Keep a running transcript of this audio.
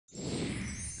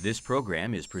This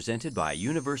program is presented by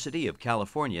University of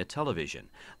California Television.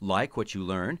 Like what you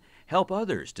learn? Help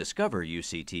others discover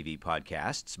UCTV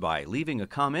podcasts by leaving a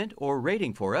comment or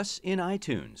rating for us in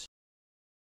iTunes.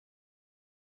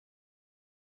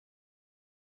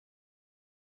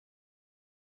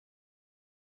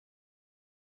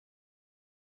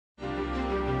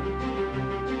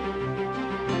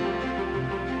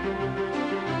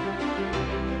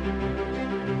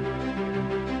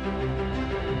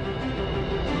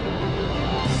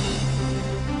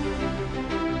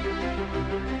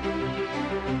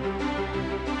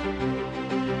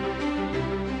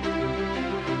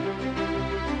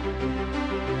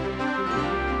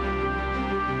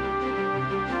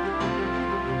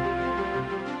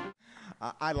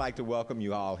 I'd like to welcome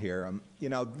you all here.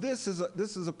 This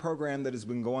is a program that has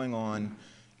been going on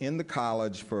in the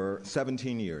college for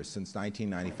 17 years, since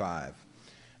 1995.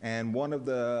 And one of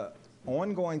the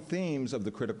ongoing themes of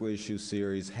the Critical Issues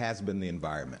series has been the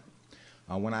environment.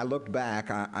 When I looked back,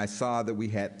 I saw that we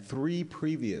had 3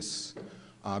 previous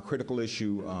critical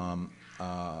issue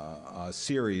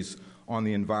series on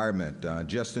the environment.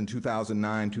 Just in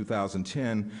 2009,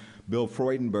 2010, Bill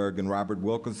Freudenberg and Robert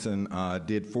Wilkinson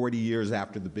did 40 years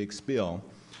after the big spill,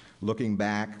 looking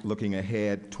back, looking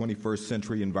ahead, 21st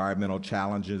century environmental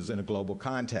challenges in a global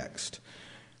context.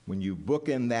 When you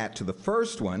bookend that to the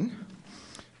first one,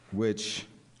 which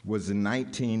was in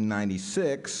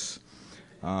 1996,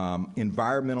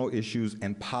 environmental issues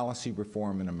and policy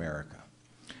reform in America.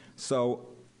 So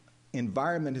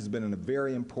environment has been a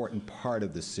very important part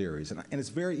of this series, and it's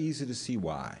very easy to see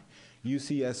why.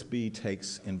 UCSB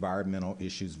takes environmental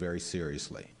issues very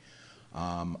seriously.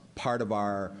 Part of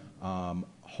our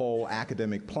whole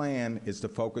academic plan is to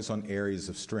focus on areas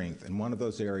of strength, and one of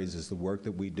those areas is the work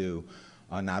that we do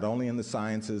not only in the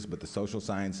sciences, but the social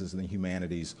sciences and the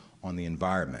humanities on the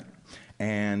environment.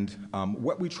 And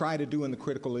what we try to do in the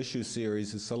Critical Issues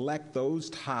series is select those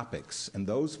topics and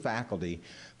those faculty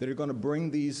that are going to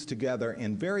bring these together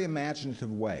in very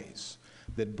imaginative ways,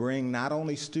 that bring not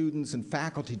only students and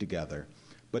faculty together,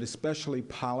 but especially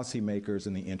policymakers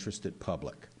and the interested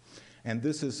public. And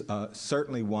this is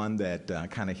certainly one that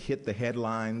kind of hit the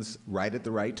headlines right at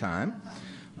the right time.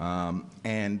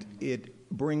 And it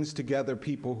brings together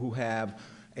people who have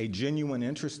a genuine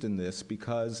interest in this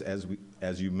because,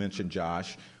 as you mentioned,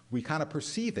 Josh, we kind of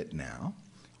perceive it now.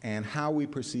 And how we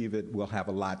perceive it will have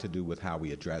a lot to do with how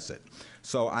we address it.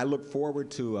 So I look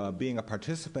forward to being a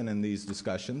participant in these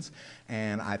discussions,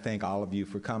 and I thank all of you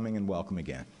for coming, and welcome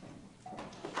again.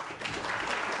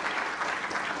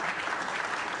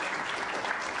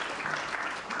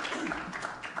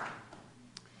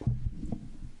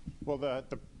 Well,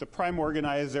 the prime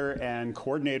organizer and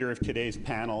coordinator of today's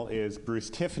panel is Bruce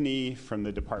Tiffany from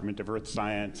the Department of Earth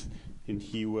Science, and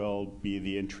he will be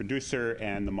the introducer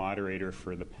and the moderator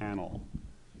for the panel.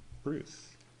 Bruce.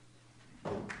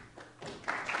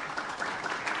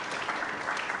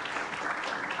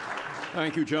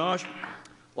 Thank you, Josh.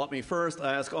 Let me first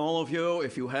ask all of you,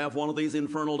 if you have one of these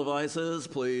infernal devices,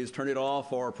 please turn it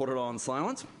off or put it on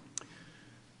silent.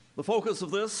 The focus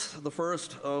of this, the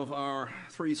first of our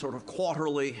 3 sort of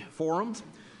quarterly forums,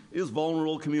 is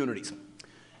vulnerable communities.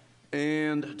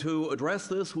 And to address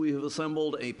this, we have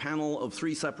assembled a panel of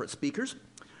 3 separate speakers.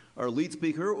 Our lead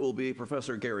speaker will be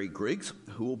Professor Gary Griggs,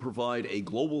 who will provide a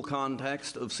global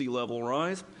context of sea level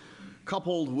rise,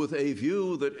 coupled with a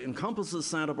view that encompasses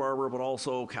Santa Barbara, but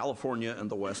also California and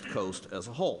the West Coast as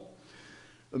a whole.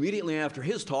 Immediately after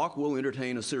his talk, we'll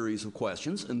entertain a series of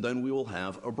questions, and then we will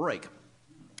have a break.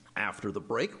 After the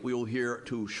break, we will hear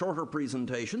 2 shorter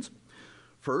presentations.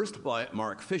 First, by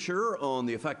Mark Fisher on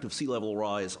the effect of sea level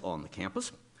rise on the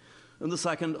campus, and the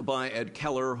second by Ed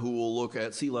Keller, who will look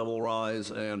at sea level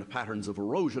rise and patterns of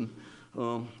erosion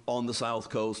on the south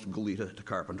coast, Goleta to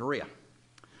Carpinteria.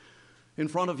 In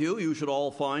front of you, you should all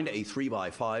find a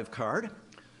 3x5 card.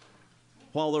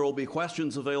 While there will be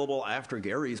questions available after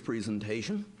Gary's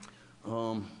presentation,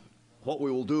 what we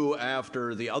will do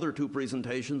after the other 2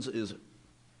 presentations is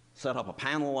set up a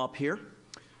panel up here,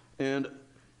 and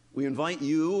we invite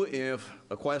you, if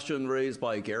a question raised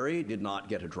by Gary did not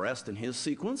get addressed in his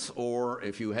sequence, or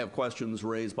if you have questions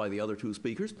raised by the other 2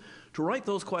 speakers, to write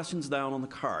those questions down on the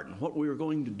card. And what we are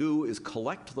going to do is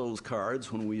collect those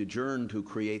cards when we adjourn to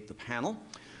create the panel,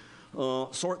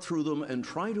 sort through them, and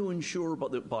try to ensure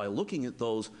that by looking at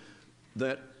those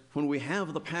that when we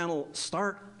have the panel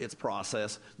start its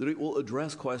process, that it will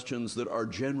address questions that are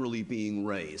generally being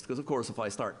raised. Because, of course, if I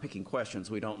start picking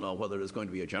questions, we don't know whether there's going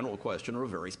to be a general question or a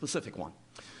very specific one.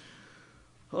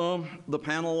 The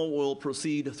panel will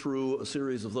proceed through a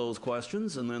series of those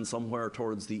questions, and then somewhere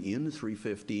towards the end,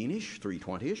 3:15-ish,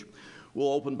 3:20-ish,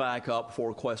 we'll open back up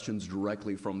for questions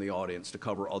directly from the audience to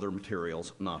cover other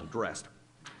materials not addressed.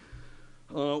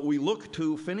 We look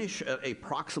to finish at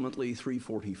approximately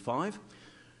 3:45,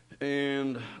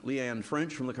 and Leanne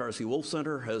French from the Carsey Wolf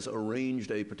Center has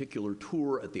arranged a particular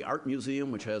tour at the Art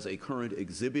Museum, which has a current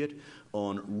exhibit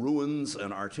on ruins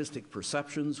and artistic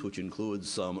perceptions, which includes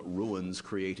some ruins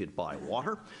created by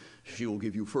water. She will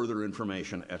give you further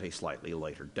information at a slightly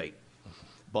later date.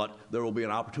 But there will be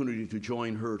an opportunity to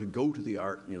join her to go to the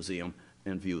Art Museum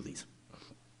and view these.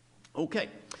 Okay.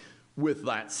 With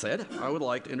that said, I would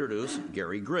like to introduce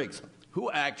Gary Griggs, who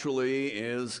actually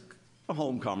is a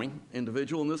homecoming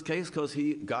individual in this case because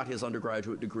he got his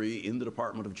undergraduate degree in the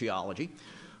Department of Geology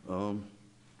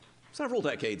several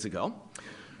decades ago,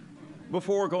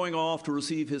 before going off to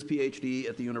receive his PhD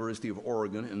at the University of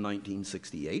Oregon in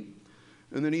 1968.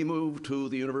 And then he moved to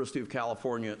the University of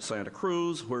California at Santa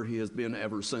Cruz, where he has been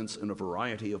ever since in a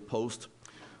variety of posts,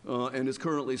 and is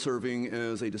currently serving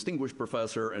as a distinguished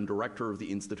professor and director of the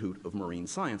Institute of Marine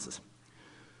Sciences.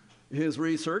 His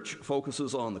research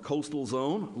focuses on the coastal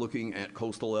zone, looking at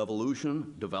coastal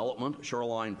evolution, development,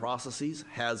 shoreline processes,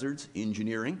 hazards,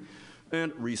 engineering,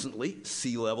 and recently,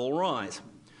 sea level rise.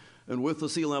 And with the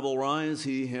sea level rise,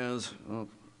 he has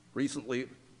recently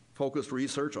focused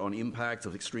research on impacts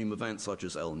of extreme events such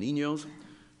as El Niños,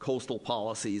 coastal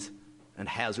policies, and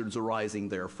hazards arising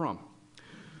therefrom.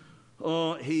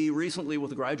 He recently,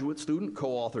 with a graduate student,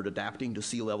 co-authored Adapting to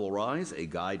Sea Level Rise, a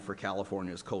guide for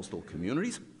California's coastal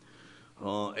communities.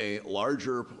 A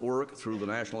larger work through the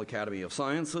National Academy of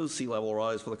Sciences, Sea Level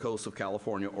Rise for the coasts of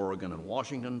California, Oregon, and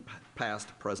Washington,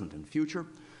 past, present, and future.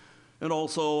 And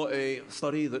also a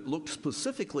study that looked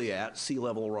specifically at sea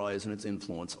level rise and its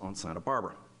influence on Santa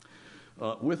Barbara.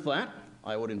 With that,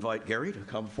 I would invite Gary to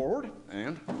come forward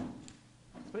and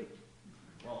speak.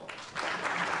 Well.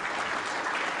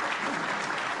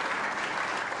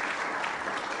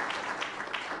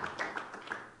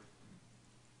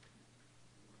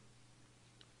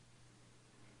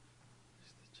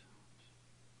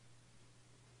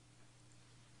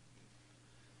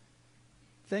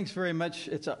 Thanks very much.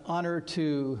 It's an honor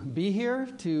to be here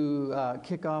to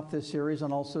kick off this series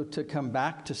and also to come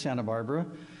back to Santa Barbara.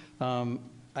 I'm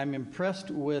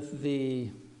impressed with the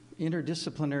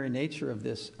interdisciplinary nature of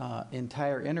this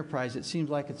entire enterprise. It seems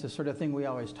like it's the sort of thing we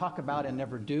always talk about and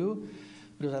never do.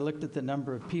 But as I looked at the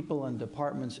number of people and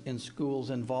departments and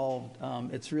schools involved,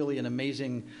 it's really an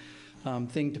amazing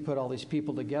thing to put all these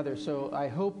people together. So I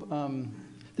hope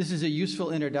this is a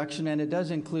useful introduction, and it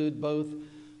does include both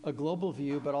a global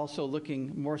view, but also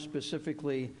looking more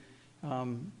specifically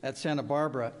at Santa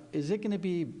Barbara. Is it going to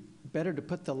be better to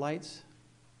put the lights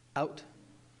out?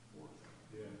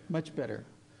 Yeah. Much better.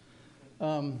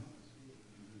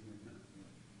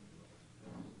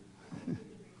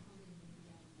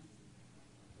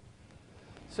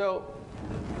 So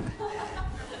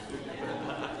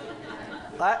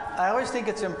I always think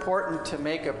it's important to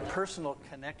make a personal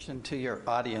connection to your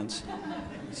audience.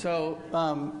 So,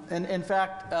 and in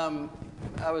fact,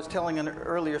 I was telling an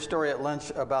earlier story at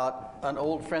lunch about an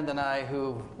old friend and I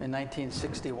who in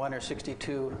 1961 or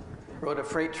 62 rode a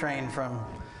freight train from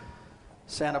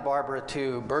Santa Barbara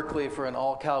to Berkeley for an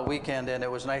all-Cal weekend, and it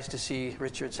was nice to see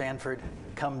Richard Sanford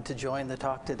come to join the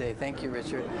talk today. Thank you,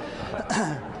 Richard.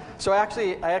 So I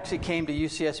actually came to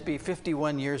UCSB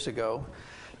 51 years ago.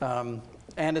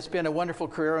 And it's been a wonderful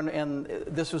career, and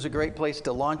this was a great place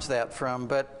to launch that from.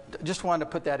 But just wanted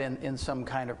to put that in some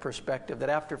kind of perspective, that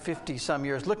after 50-some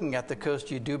years looking at the coast,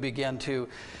 you do begin to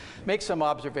make some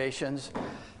observations.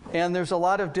 And there's a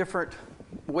lot of different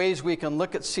ways we can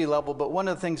look at sea level, but one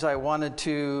of the things I wanted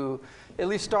to at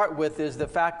least start with is the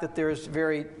fact that there's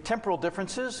very temporal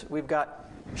differences. We've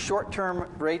got short-term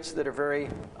rates that are very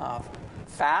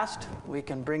fast. We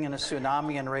can bring in a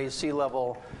tsunami and raise sea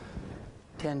level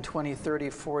 10, 20, 30,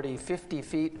 40, 50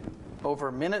 feet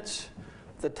over minutes.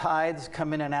 The tides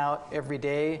come in and out every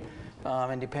day,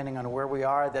 and depending on where we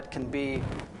are, that can be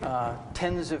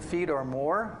tens of feet or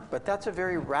more, but that's a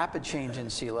very rapid change in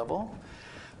sea level.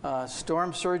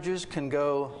 Storm surges can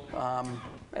go,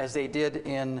 as they did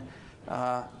in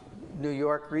New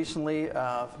York recently,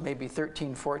 maybe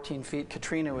 13, 14 feet.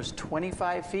 Katrina was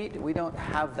 25 feet. We don't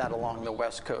have that along the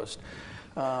West Coast.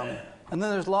 And then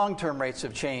there's long-term rates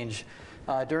of change.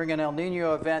 During an El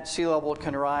Nino event, sea level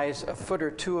can rise a foot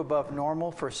or two above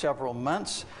normal for several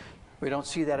months. We don't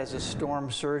see that as a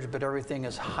storm surge, but everything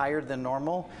is higher than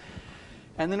normal.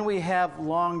 And then we have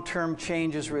long-term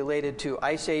changes related to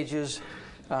ice ages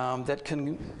that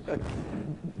can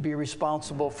be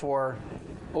responsible for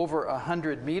over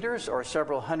 100 meters or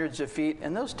several hundreds of feet,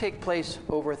 and those take place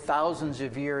over thousands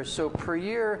of years. So per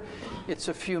year, it's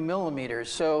a few millimeters.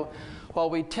 So while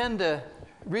we tend to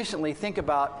recently think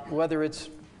about whether it's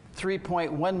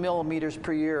 3.1 millimeters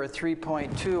per year or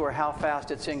 3.2 or how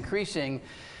fast it's increasing,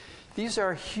 these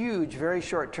are huge, very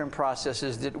short-term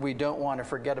processes that we don't want to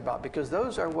forget about, because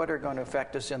those are what are going to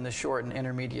affect us in the short and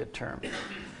intermediate term.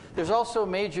 There's also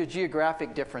major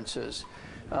geographic differences.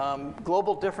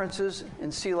 Global differences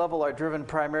in sea level are driven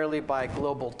primarily by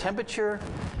global temperature,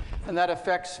 and that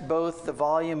affects both the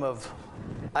volume of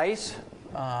ice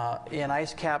in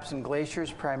ice caps and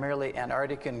glaciers, primarily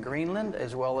Antarctica and Greenland,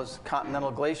 as well as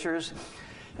continental glaciers,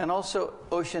 and also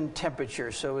ocean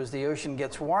temperature. So as the ocean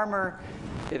gets warmer,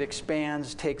 it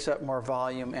expands, takes up more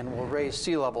volume, and will raise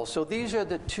sea level. So these are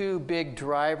the two big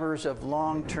drivers of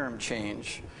long-term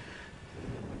change.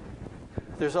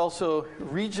 There's also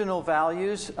regional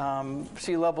values.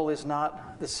 Sea level is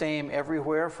not the same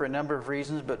everywhere for a number of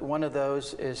reasons, but one of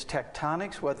those is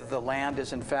tectonics. Whether the land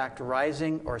is in fact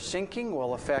rising or sinking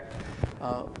will affect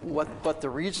what the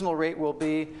regional rate will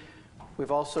be. We've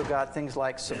also got things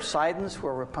like subsidence,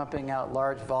 where we're pumping out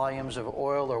large volumes of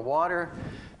oil or water.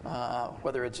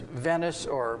 Whether it's Venice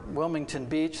or Wilmington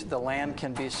Beach, the land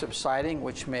can be subsiding,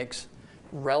 which makes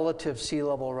relative sea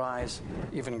level rise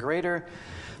even greater.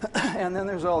 And then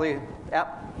there's all the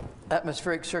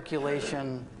atmospheric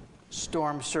circulation,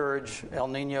 storm surge, El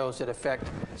Niños that affect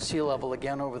sea level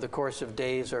again over the course of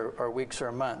days or weeks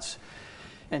or months.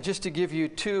 And just to give you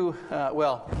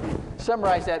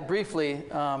summarize that briefly,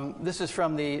 this is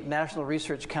from the National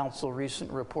Research Council recent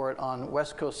report on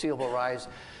West Coast sea level rise.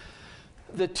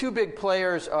 The two big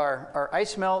players are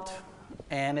ice melt,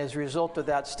 and as a result of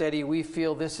that study, we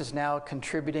feel this is now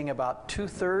contributing about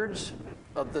 2/3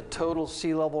 of the total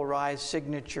sea level rise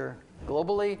signature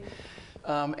globally,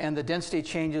 and the density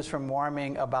changes from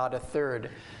warming about 1/3.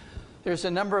 There's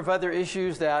a number of other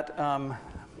issues that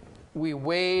we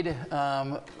weighed.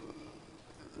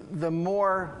 The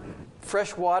more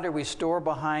fresh water we store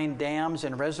behind dams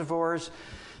and reservoirs,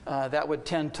 that would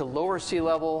tend to lower sea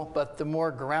level, but the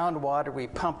more groundwater we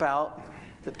pump out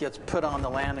that gets put on the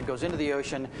land and goes into the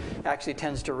ocean actually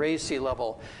tends to raise sea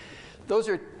level. Those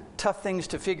are tough things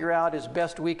to figure out. As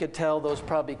best we could tell, those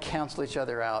probably cancel each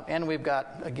other out. And we've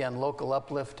got, again, local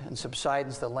uplift and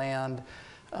subsidence the land.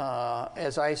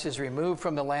 As ice is removed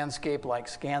from the landscape, like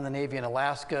Scandinavia and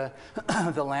Alaska,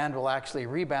 the land will actually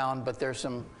rebound, but there's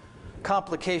some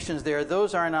complications there.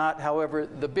 Those are not, however,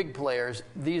 the big players.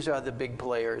 These are the big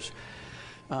players.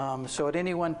 So at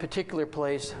any one particular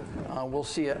place, we'll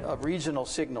see a regional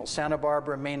signal. Santa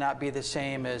Barbara may not be the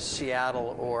same as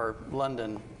Seattle or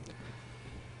London.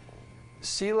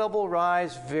 Sea level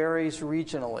rise varies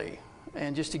regionally.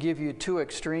 And just to give you two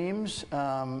extremes,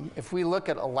 if we look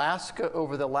at Alaska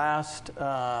over the last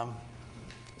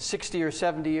 60 or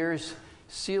 70 years,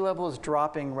 sea level is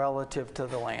dropping relative to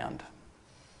the land.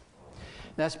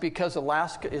 That's because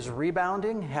Alaska is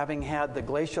rebounding, having had the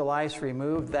glacial ice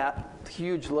removed. That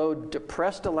huge load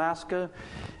depressed Alaska.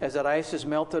 As that ice has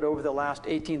melted over the last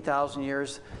 18,000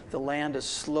 years, the land has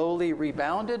slowly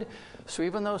rebounded. So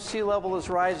even though sea level is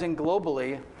rising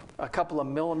globally a couple of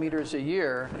millimeters a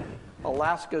year,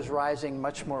 Alaska is rising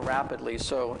much more rapidly.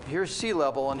 So here's sea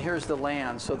level and here's the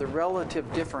land. So the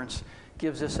relative difference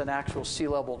gives us an actual sea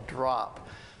level drop.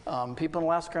 People in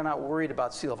Alaska are not worried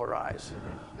about sea level rise.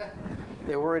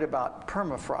 They're worried about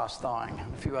permafrost thawing,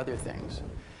 a few other things.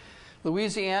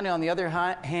 Louisiana, on the other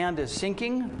hand, is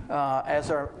sinking,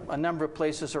 as are a number of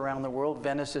places around the world.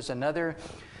 Venice is another.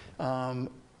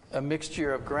 A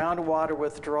mixture of groundwater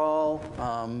withdrawal,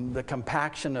 the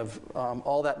compaction of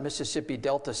all that Mississippi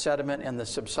Delta sediment and the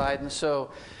subsidence.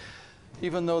 So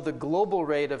even though the global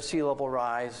rate of sea level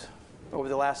rise over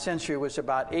the last century was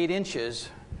about 8 inches,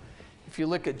 if you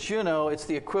look at Juneau, it's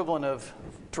the equivalent of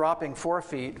dropping 4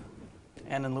 feet,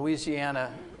 and in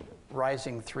Louisiana,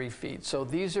 rising 3 feet. So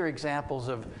these are examples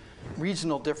of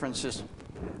regional differences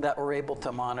that we're able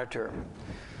to monitor.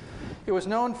 It was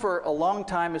known for a long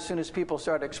time, as soon as people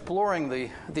started exploring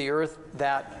the Earth,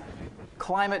 that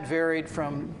climate varied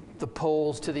from the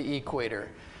poles to the equator.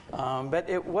 But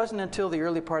it wasn't until the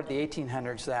early part of the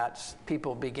 1800s that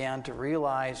people began to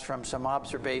realize from some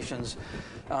observations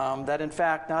that, in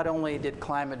fact, not only did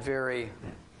climate vary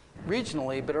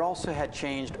regionally, but it also had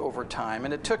changed over time.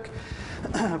 And it took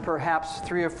perhaps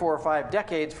 3 or 4 or 5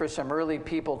 decades for some early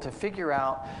people to figure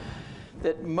out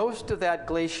that most of that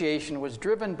glaciation was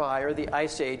driven by, or the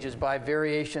ice ages, by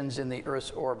variations in the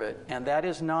Earth's orbit. And that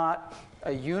is not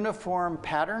a uniform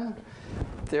pattern.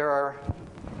 There are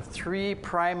 3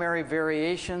 primary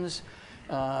variations.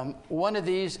 One of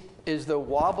these is the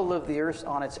wobble of the Earth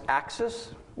on its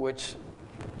axis, which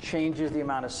changes the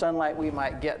amount of sunlight we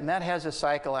might get. And that has a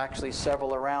cycle actually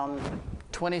several around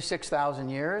 26,000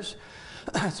 years.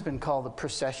 It's been called the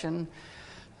precession.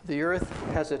 The Earth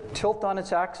has a tilt on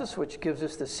its axis, which gives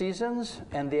us the seasons,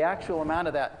 and the actual amount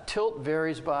of that tilt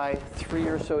varies by 3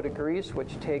 or so degrees,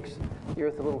 which takes the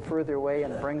Earth a little further away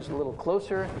and brings it a little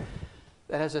closer.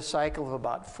 That has a cycle of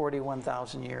about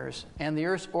 41,000 years. And the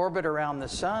Earth's orbit around the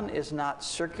sun is not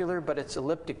circular, but it's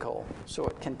elliptical, so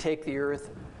it can take the Earth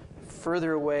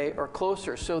further away or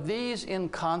closer. So these in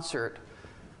concert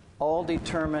all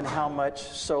determine how much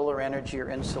solar energy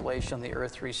or insolation the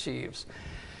Earth receives.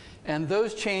 And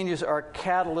those changes are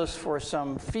catalysts for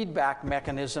some feedback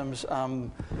mechanisms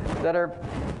that are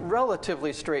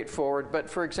relatively straightforward. But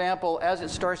for example, as it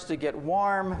starts to get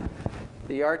warm,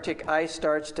 the Arctic ice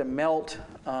starts to melt.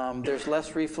 There's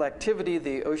less reflectivity.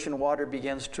 The ocean water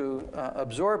begins to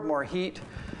absorb more heat.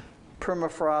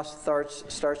 Permafrost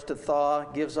starts to thaw,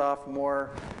 gives off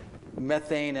more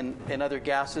methane and other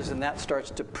gases, and that starts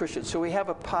to push it. So we have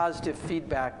a positive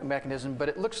feedback mechanism, but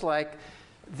it looks like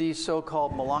these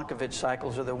so-called Milankovitch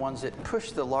cycles are the ones that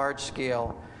push the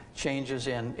large-scale changes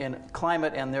in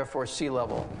climate and therefore sea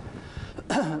level.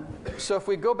 So if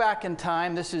we go back in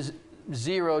time, this is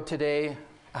 0 today,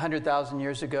 100,000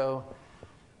 years ago,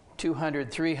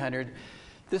 200, 300.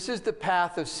 This is the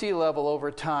path of sea level over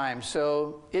time.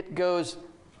 So it goes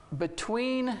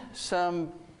between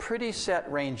some pretty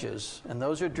set ranges, and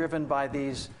those are driven by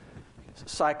these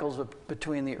cycles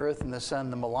between the Earth and the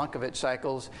Sun, the Milankovitch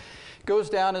cycles. Goes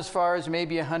down as far as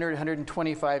maybe 100,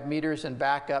 125 meters and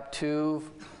back up to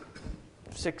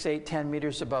 6, 8, 10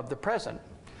 meters above the present.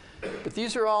 But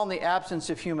these are all in the absence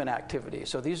of human activity.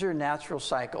 So these are natural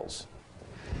cycles.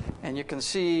 And you can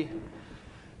see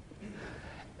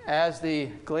as the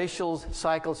glacial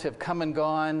cycles have come and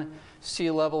gone, sea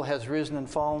level has risen and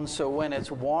fallen. So when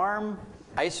it's warm,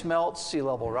 ice melts, sea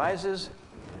level rises.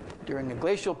 During the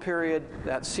glacial period,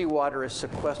 that seawater is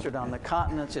sequestered on the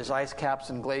continents as ice caps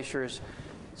and glaciers,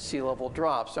 sea level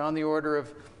drops on the order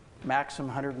of maximum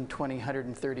 120,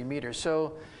 130 meters.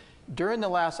 So during the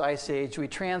last ice age, we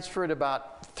transferred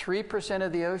about 3%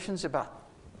 of the oceans, about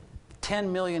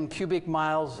 10 million cubic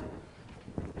miles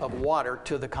of water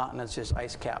to the continents as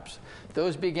ice caps.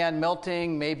 Those began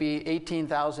melting maybe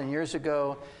 18,000 years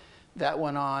ago. That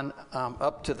went on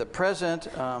up to the present.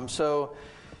 So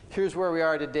here's where we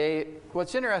are today.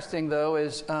 What's interesting, though,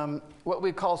 is what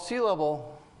we call sea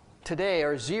level today,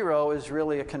 or 0, is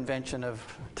really a convention of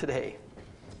today.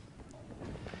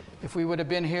 If we would have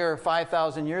been here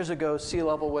 5,000 years ago, sea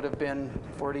level would have been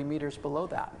 40 meters below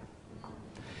that.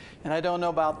 And I don't know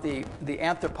about the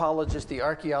anthropologists, the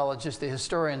archaeologists, the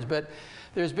historians, but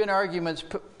there's been arguments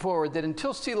put forward that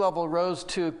until sea level rose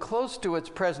to close to its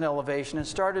present elevation and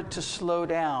started to slow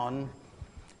down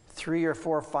 3 or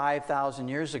 4, 5,000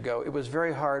 years ago, it was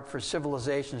very hard for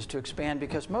civilizations to expand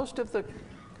because most of the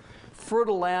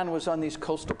fertile land was on these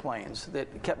coastal plains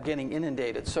that kept getting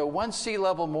inundated. So once sea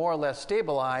level more or less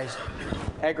stabilized,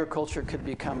 agriculture could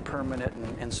become permanent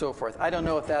and so forth. I don't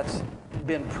know if that's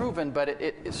been proven, but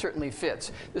it certainly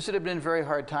fits. This would have been a very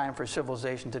hard time for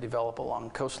civilization to develop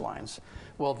along coastlines.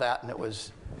 Well, that, and it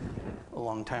was a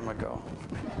long time ago.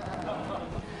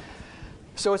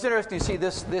 So it's interesting to see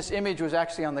this image was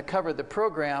actually on the cover of the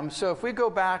program. So if we go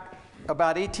back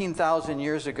about 18,000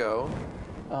 years ago,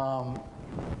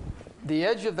 the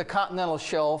edge of the continental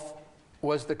shelf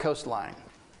was the coastline.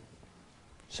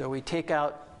 So we take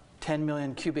out 10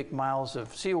 million cubic miles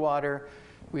of seawater.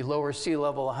 We lower sea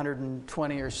level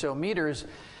 120 or so meters.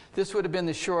 This would have been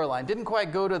the shoreline. Didn't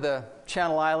quite go to the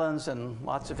Channel Islands, and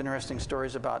lots of interesting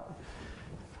stories about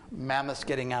mammoths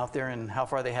getting out there and how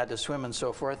far they had to swim and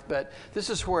so forth. But this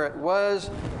is where it was.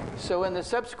 So in the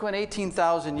subsequent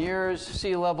 18,000 years,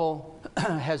 sea level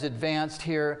has advanced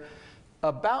here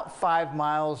about 5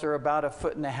 miles or about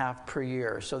 1.5 feet per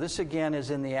year. So this again is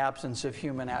in the absence of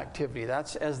human activity.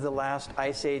 That's as the last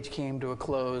ice age came to a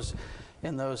close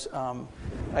and those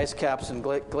ice caps and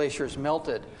glaciers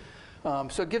melted.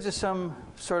 So it gives us some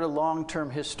sort of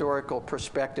long-term historical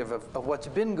perspective of what's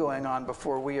been going on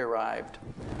before we arrived.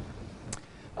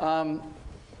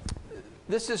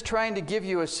 This is trying to give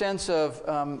you a sense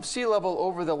of sea level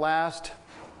over the last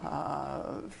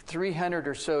 300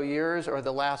 or so years, or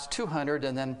the last 200,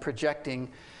 and then projecting.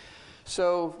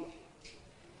 So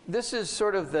this is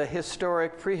sort of the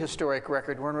historic, prehistoric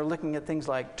record when we're looking at things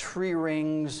like tree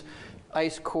rings,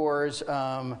 ice cores,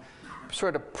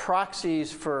 sort of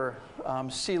proxies for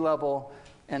sea level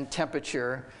and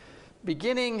temperature.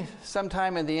 beginning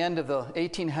sometime in the end of the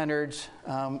 1800s,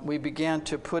 we began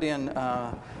to put in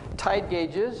tide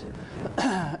gauges,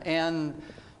 and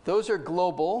those are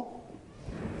global,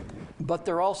 but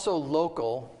they're also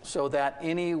local, so that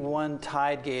any one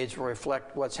tide gauge will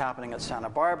reflect what's happening at Santa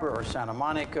Barbara or Santa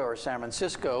Monica or San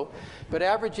Francisco. But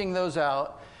averaging those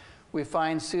out, we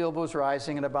find sea levels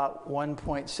rising at about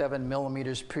 1.7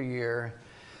 millimeters per year.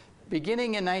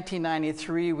 Beginning in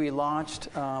 1993, we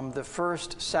launched the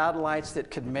first satellites that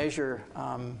could measure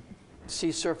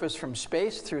sea surface from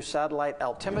space through satellite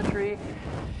altimetry.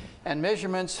 And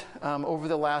measurements over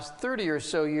the last 30 or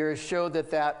so years show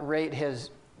that that rate has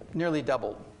nearly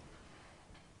doubled.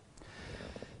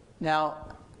 Now,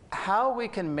 how we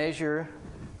can measure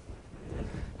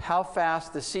how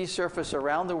fast the sea surface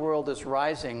around the world is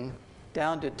rising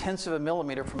down to tenths of a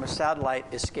millimeter from a satellite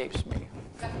escapes me.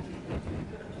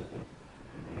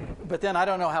 But then I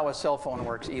don't know how a cell phone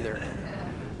works either.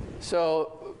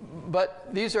 So, but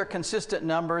these are consistent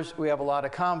numbers. We have a lot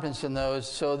of confidence in those.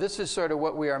 So this is sort of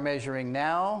what we are measuring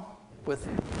now with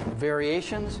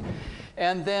variations.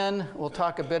 And then we'll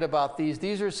talk a bit about these.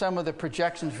 These are some of the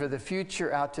projections for the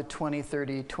future out to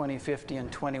 2030, 2050,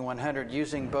 and 2100,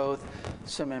 using both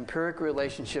some empirical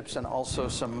relationships and also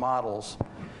some models.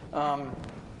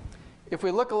 If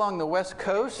we look along the West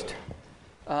Coast,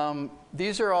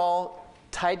 these are all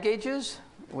tide gauges.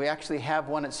 We actually have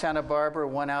one at Santa Barbara,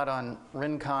 one out on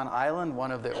Rincon Island,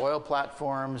 one of the oil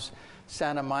platforms,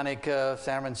 Santa Monica,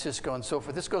 San Francisco, and so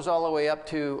forth. This goes all the way up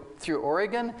to through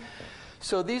Oregon.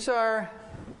 So these are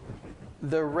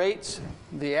the rates,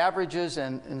 the averages,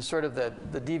 and sort of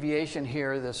the deviation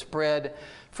here, the spread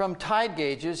from tide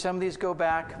gauges. Some of these go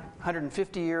back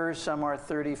 150 years, some are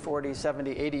 30, 40,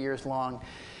 70, 80 years long.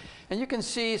 And you can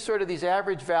see sort of these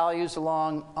average values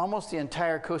along almost the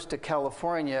entire coast of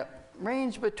California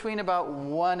range between about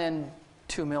 1 and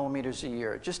 2 millimeters a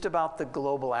year, just about the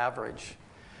global average.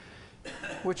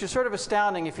 Which is sort of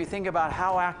astounding if you think about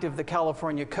how active the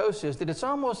California coast is, that it's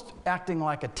almost acting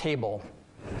like a table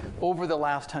over the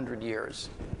last 100 years.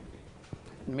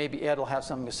 Maybe Ed will have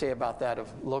something to say about that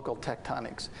of local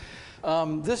tectonics.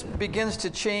 This begins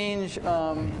to change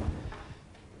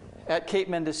at Cape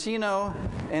Mendocino,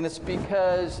 and it's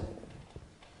because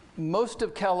most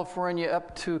of California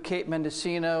up to Cape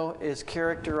Mendocino is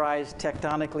characterized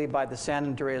tectonically by the San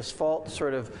Andreas Fault,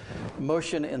 sort of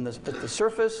motion at the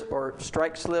surface, or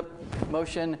strike slip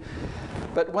motion.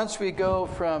 But once we go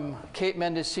from Cape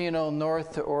Mendocino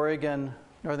north to Oregon,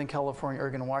 Northern California,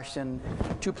 Oregon, Washington,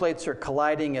 two plates are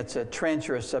colliding. It's a trench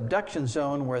or a subduction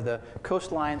zone where the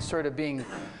coastline's sort of being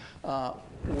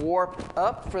warped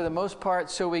up for the most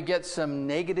part, so we get some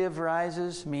negative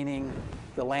rises, meaning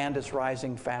the land is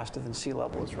rising faster than sea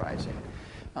level is rising.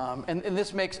 And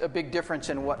this makes a big difference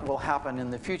in what will happen in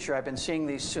the future. I've been seeing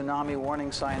these tsunami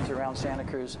warning signs around Santa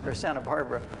Cruz, or Santa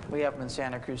Barbara. We have them in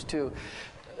Santa Cruz too.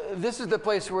 This is the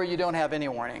place where you don't have any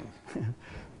warning.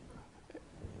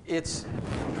 It's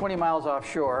 20 miles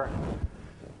offshore.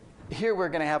 Here we're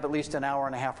going to have at least an hour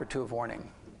and a half or two of warning.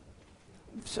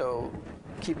 So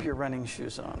keep your running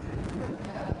shoes on.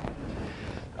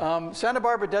 Santa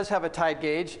Barbara does have a tide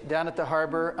gauge down at the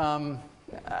harbor.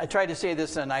 I tried to say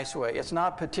this in a nice way. It's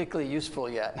not particularly useful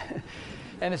yet.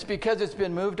 And it's because it's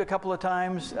been moved a couple of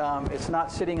times. It's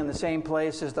not sitting in the same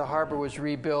place as the harbor was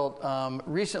rebuilt.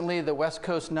 Recently, the West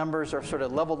Coast numbers are sort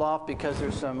of leveled off because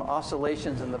there's some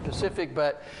oscillations in the Pacific,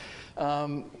 but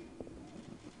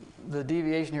the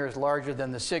deviation here is larger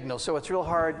than the signal. So it's real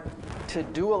hard to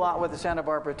do a lot with the Santa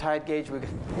Barbara tide gauge. We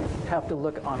have to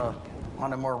look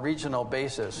on a more regional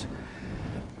basis.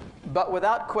 But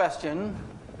without question,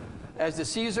 as the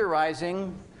seas are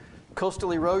rising,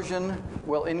 coastal erosion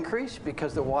will increase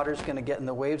because the water's going to get, and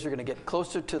the waves are going to get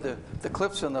closer to the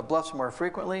cliffs and the bluffs more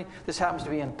frequently. This happens to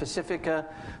be in Pacifica,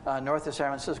 north of San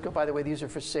Francisco. By the way, these are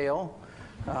for sale.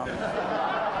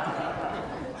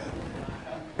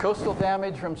 Coastal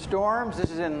damage from storms. This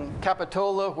is in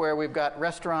Capitola, where we've got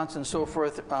restaurants and so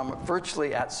forth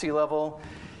virtually at sea level.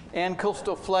 And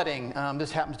coastal flooding.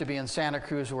 This happens to be in Santa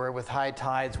Cruz, where with high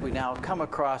tides we now come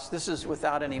across, this is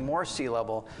without any more sea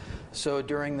level. So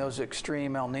during those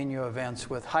extreme El Nino events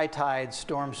with high tides,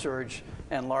 storm surge,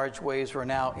 and large waves, we're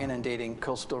now inundating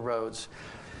coastal roads.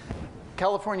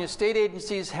 California state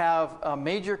agencies have a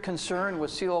major concern with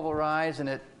sea level rise,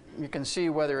 and you can see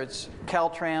whether it's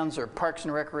Caltrans or Parks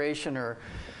and Recreation or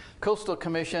Coastal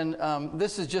Commission.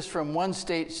 This is just from one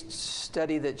state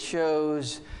study that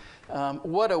shows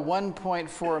what a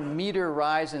 1.4 meter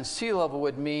rise in sea level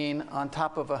would mean on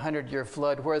top of a 100-year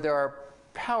flood, where there are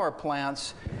power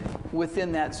plants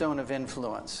within that zone of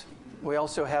influence. we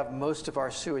also have most of our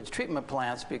sewage treatment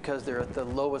plants because they're at the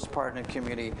lowest part in the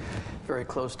community, very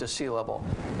close to sea level.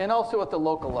 And also at the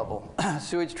local level.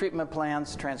 Sewage treatment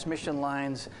plants, transmission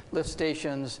lines, lift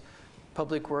stations.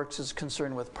 Public Works is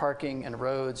concerned with parking and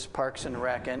roads, parks and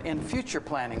rec, and future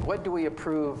planning. What do we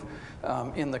approve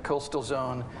in the coastal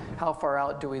zone? How far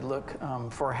out do we look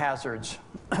for hazards?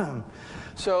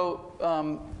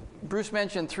 So Bruce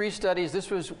mentioned 3 studies.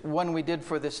 This was one we did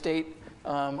for the state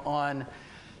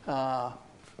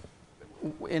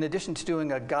in addition to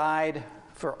doing a guide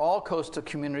for all coastal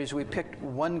communities, we picked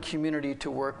one community to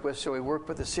work with. So we worked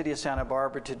with the city of Santa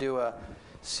Barbara to do a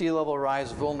sea level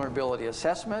rise vulnerability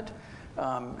assessment.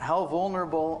 How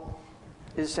vulnerable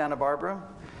is Santa Barbara?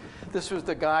 This was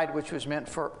the guide which was meant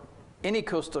for any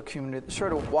coastal community. It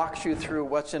sort of walks you through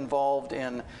what's involved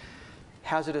in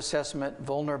hazard assessment,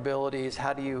 vulnerabilities,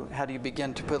 how do you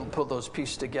begin to pull those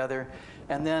pieces together.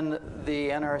 And then the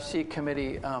NRC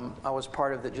committee I was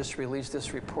part of that just released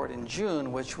this report in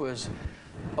June, which was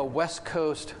a West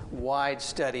Coast wide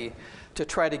study to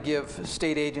try to give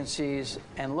state agencies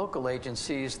and local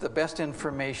agencies the best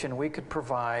information we could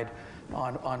provide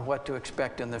on what to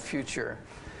expect in the future.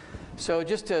 So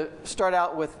just to start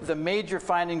out with the major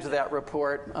findings of that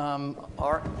report,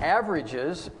 are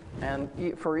averages, and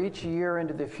for each year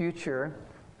into the future,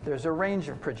 there's a range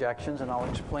of projections, and I'll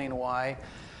explain why.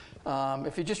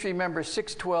 If you just remember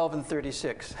 6, 12, and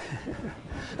 36.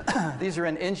 These are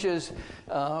in inches.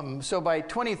 So by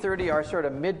 2030, our sort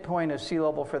of midpoint of sea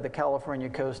level for the California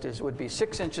coast would be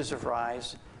 6 inches of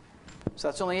rise. So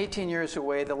that's only 18 years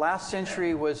away. The last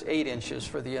century was 8 inches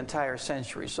for the entire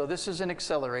century. So this is an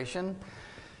acceleration.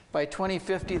 By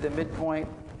 2050, the midpoint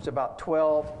is about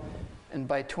 12, and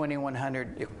by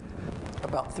 2100,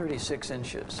 about 36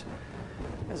 inches.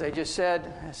 As I just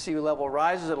said, as sea level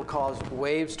rises, it'll cause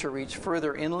waves to reach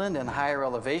further inland and higher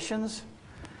elevations.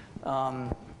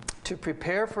 To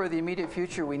prepare for the immediate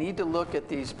future, we need to look at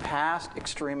these past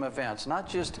extreme events, not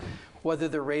just whether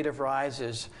the rate of rise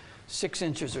is 6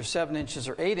 inches or 7 inches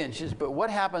or 8 inches, but what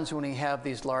happens when we have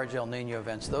these large El Nino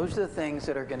events? Those are the things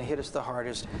that are going to hit us the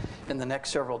hardest in the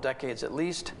next several decades at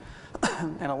least.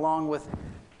 And along with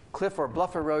cliff or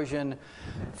bluff erosion,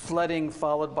 flooding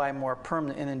followed by more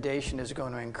permanent inundation is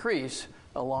going to increase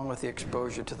along with the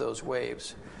exposure to those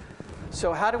waves.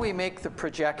 So how do we make the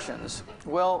projections?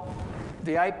 Well,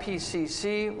 the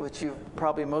IPCC, which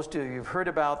probably most of you have heard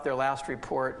about, their last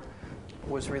report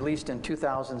was released in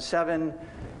 2007,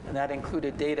 and that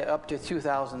included data up to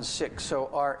 2006. So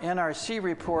our NRC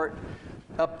report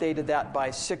updated that by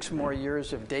 6 more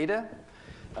years of data.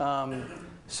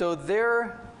 So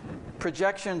their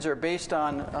projections are based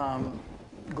on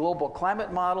global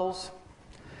climate models,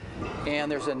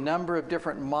 and there's a number of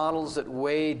different models that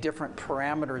weigh different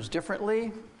parameters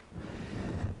differently.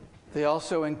 They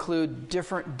also include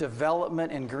different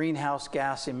development and greenhouse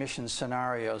gas emission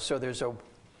scenarios. So there's a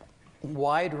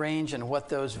wide range in what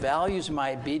those values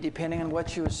might be depending on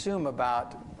what you assume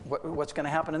about what's going to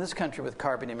happen in this country with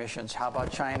carbon emissions. How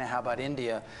about China? How about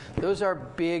India? Those are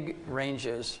big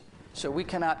ranges. So we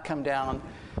cannot come down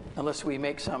unless we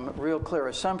make some real clear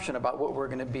assumption about what we're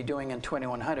going to be doing in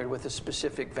 2100 with a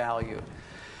specific value.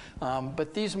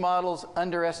 But these models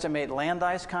underestimate land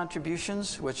ice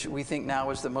contributions, which we think now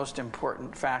is the most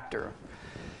important factor.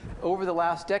 Over the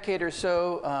last decade or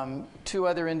so, 2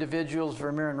 other individuals,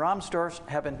 Vermeer and Rahmstorf,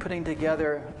 have been putting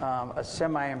together a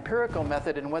semi-empirical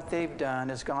method, and what they've done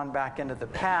is gone back into the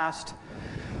past,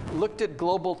 looked at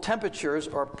global temperatures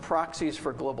or proxies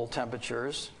for global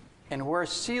temperatures, and where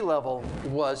sea level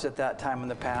was at that time in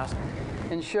the past,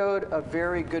 and showed a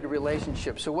very good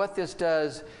relationship. So what this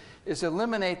does is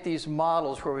eliminate these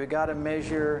models where we've got to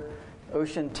measure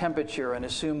ocean temperature and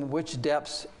assume which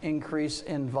depths increase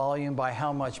in volume by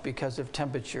how much because of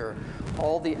temperature,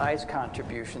 all the ice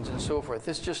contributions and so forth.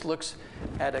 This just looks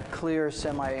at a clear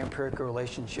semi-empirical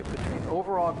relationship between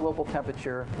overall global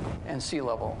temperature and sea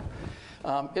level.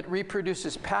 It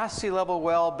reproduces past sea level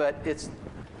well, but its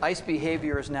ice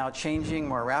behavior is now changing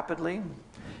more rapidly.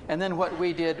 And then what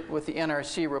we did with the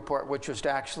NRC report, which was to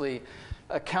actually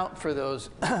account for those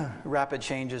rapid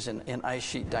changes in ice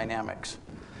sheet dynamics.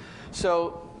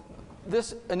 So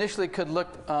this initially could look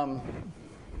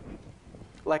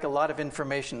like a lot of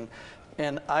information,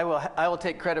 and I will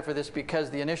take credit for this because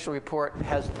the initial report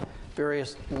has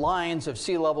various lines of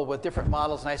sea level with different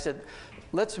models, and I said,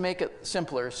 let's make it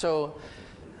simpler. So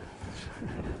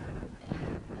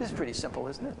this is pretty simple,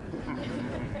 isn't it?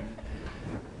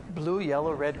 Blue,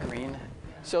 yellow, red, green.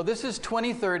 So this is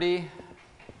 2030,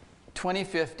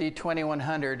 2050,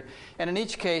 2100. And in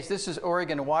each case, this is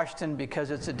Oregon and Washington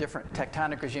because it's a different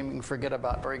tectonic regime. You can forget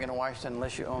about Oregon and Washington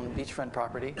unless you own beachfront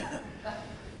property.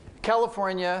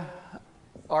 California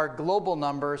are global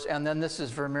numbers, and then this is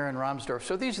Vermeer and Ramsdorff.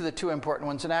 So these are the two important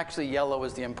ones, and actually yellow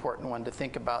is the important one to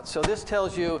think about. So this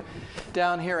tells you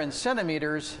down here in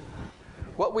centimeters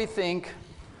what we think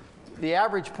the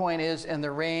average point is in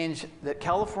the range that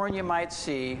California might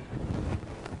see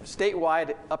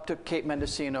statewide up to Cape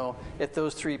Mendocino at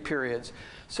those 3 periods.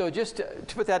 So just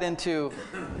to put that into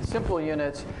simple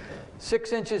units,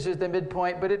 6 inches is the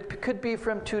midpoint, but it could be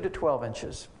from 2 to 12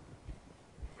 inches.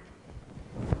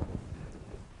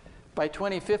 By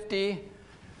 2050,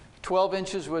 12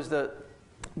 inches was the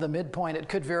midpoint. It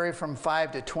could vary from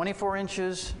 5 to 24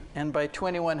 inches. And by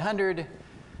 2100,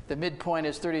 the midpoint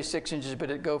is 36 inches,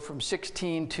 but it go from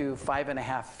 16 to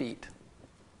 5.5 feet.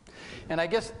 And I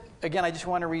guess, again, I just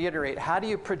want to reiterate, how do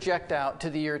you project out to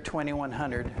the year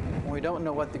 2100 when we don't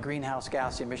know what the greenhouse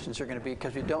gas emissions are going to be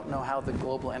because we don't know how the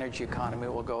global energy economy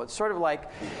will go? It's sort of like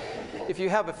if you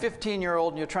have a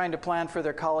 15-year-old and you're trying to plan for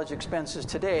their college expenses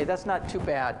today, that's not too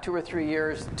bad. 2 or 3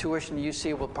 years, tuition at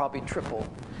UC will probably triple.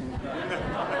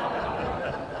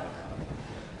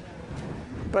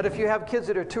 But if you have kids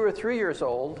that are 2 or 3 years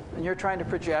old and you're trying to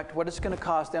project what it's going to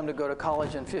cost them to go to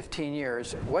college in 15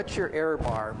 years, what's your error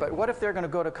bar? But what if they're going to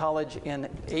go to college in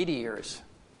 80 years?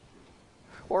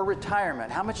 Or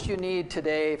retirement. How much do you need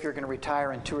today if you're going to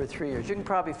retire in 2 or 3 years? You can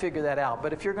probably figure that out.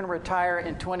 But if you're going to retire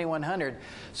in 2100,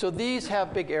 so these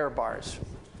have big error bars.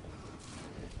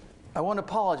 I won't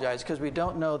apologize because we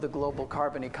don't know the global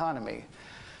carbon economy.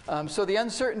 So the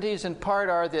uncertainties in part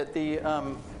are that the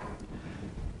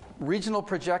regional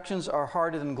projections are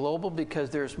harder than global because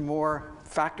there's more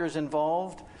factors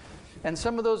involved. And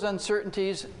some of those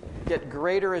uncertainties get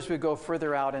greater as we go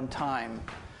further out in time.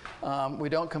 We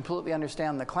don't completely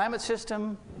understand the climate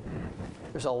system.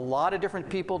 There's a lot of different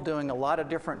people doing a lot of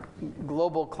different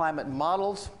global climate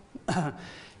models.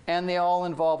 And they all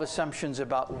involve assumptions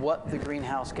about what the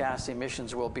greenhouse gas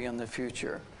emissions will be in the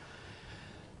future.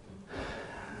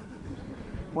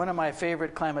 One of my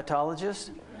favorite climatologists.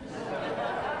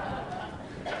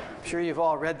 I'm sure you've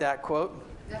all read that quote.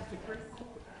 That's a great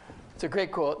quote. It's a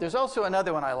great quote. There's also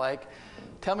another one I like.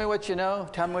 Tell me what you know,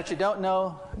 tell me what you don't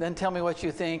know, then tell me what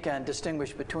you think and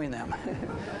distinguish between them.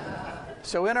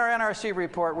 So in our NRC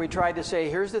report, we tried to say,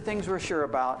 here's the things we're sure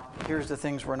about, here's the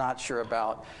things we're not sure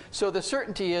about. So the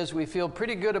certainty is we feel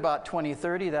pretty good about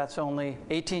 2030. That's only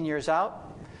 18 years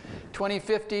out.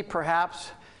 2050,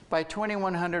 perhaps. By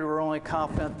 2100, we're only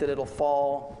confident that it'll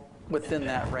fall within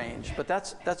that range. But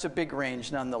that's a big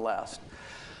range nonetheless.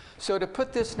 So to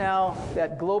put this now,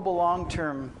 that global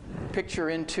long-term picture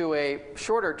into a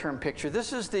shorter-term picture,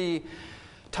 this is the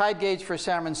tide gauge for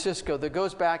San Francisco that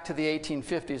goes back to the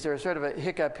 1850s. There's sort of a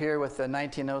hiccup here with the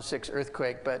 1906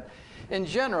 earthquake, but in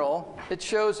general, it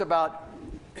shows about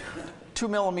 2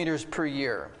 millimeters per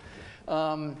year.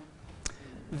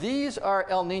 These are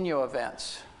El Nino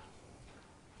events.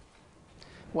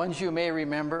 Ones you may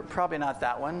remember, probably not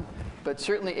that one, but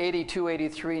certainly 82,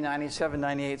 83, 97,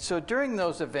 98. So during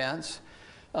those events,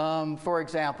 for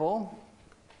example,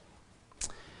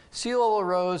 sea level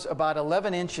rose about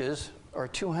 11 inches, or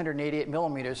 288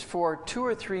 millimeters, for 2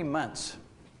 or 3 months.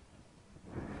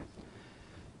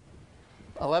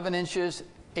 11 inches,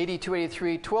 82,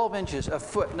 83, 12 inches, a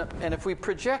foot. And if we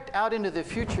project out into the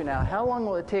future now, how long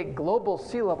will it take global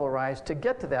sea level rise to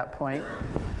get to that point?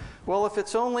 Well, if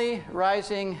it's only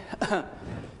rising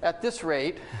at this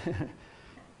rate,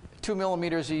 2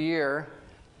 millimeters a year,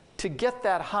 to get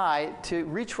that high, to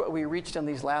reach what we reached in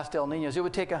these last El Niños, it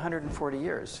would take 140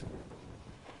 years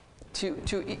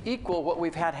to equal what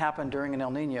we've had happen during an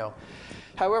El Nino.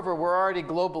 However, we're already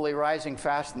globally rising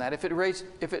faster than that.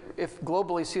 If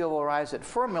globally sea level rise at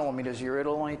 4 millimeters a year,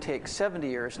 it'll only take 70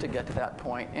 years to get to that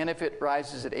point. And if it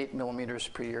rises at 8 millimeters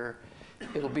per year,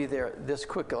 it'll be there this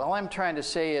quickly. All I'm trying to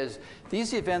say is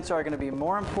these events are going to be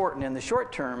more important in the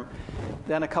short term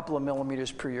than a couple of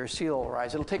millimeters per year sea level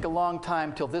rise. It'll take a long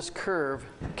time till this curve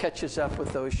catches up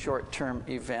with those short-term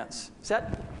events. Is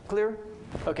that clear?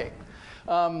 Okay.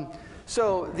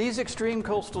 So these extreme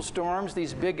coastal storms,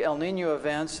 these big El Nino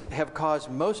events, have caused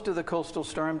most of the coastal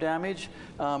storm damage,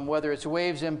 whether it's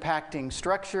waves impacting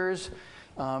structures.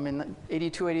 In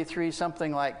 82, 83,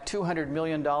 something like $200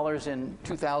 million in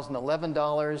 2011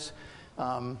 dollars.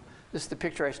 This is the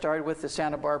picture I started with, the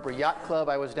Santa Barbara Yacht Club.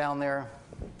 I was down there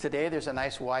today. There's a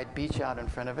nice wide beach out in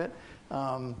front of it.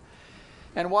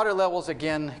 And water levels,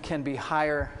 again, can be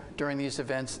higher during these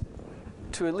events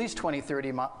to at least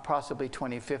 2030, possibly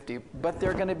 2050. But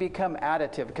they're going to become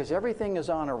additive because everything is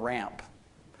on a ramp.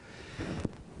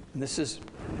 this is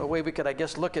a way we could, I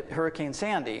guess, look at Hurricane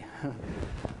Sandy.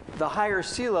 The higher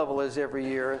sea level is every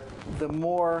year, the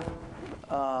more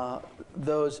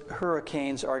those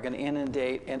hurricanes are going to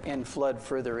inundate and flood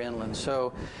further inland.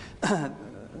 So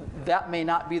that may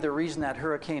not be the reason that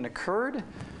hurricane occurred,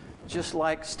 just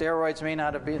like steroids may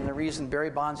not have been the reason Barry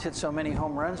Bonds hit so many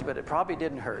home runs, but it probably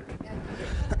didn't hurt.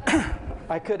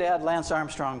 I could add Lance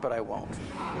Armstrong, but I won't.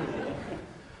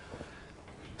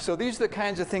 So these are the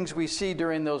kinds of things we see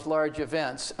during those large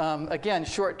events. Again,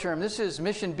 short term, this is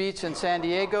Mission Beach in San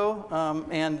Diego,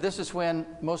 and this is when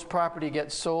most property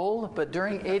gets sold. But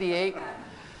during '88,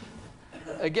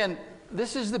 again,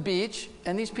 this is the beach,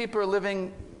 and these people are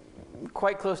living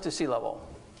quite close to sea level.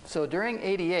 So during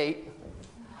 '88,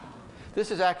 this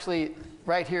is actually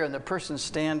right here, and the person's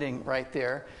standing right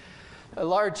there. A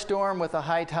large storm with a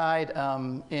high tide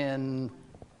in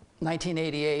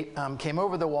 1988 came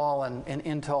over the wall and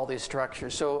into all these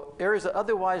structures. So areas that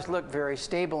otherwise look very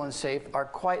stable and safe are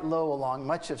quite low along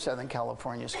much of Southern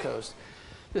California's coast.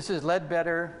 This is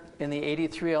Ledbetter in the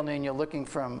 '83 El Nino, looking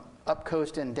from up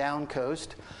coast and down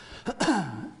coast.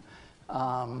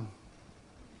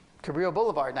 Cabrillo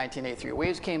Boulevard, 1983.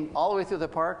 Waves came all the way through the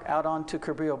park out onto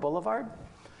Cabrillo Boulevard.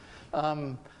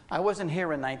 I wasn't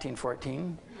here in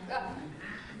 1914.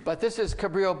 But this is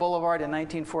Cabrillo Boulevard in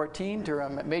 1914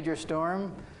 during a major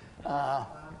storm.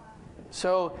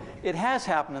 So it has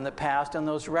happened in the past, and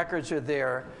those records are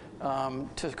there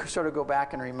to sort of go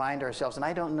back and remind ourselves. And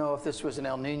I don't know if this was an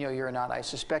El Nino year or not. I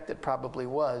suspect it probably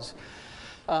was.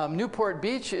 Newport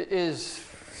Beach is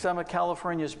some of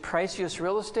California's priciest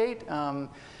real estate,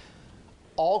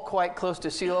 all quite close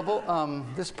to sea level.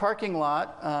 This parking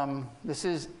lot, this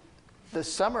is the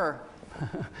summer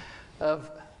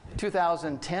of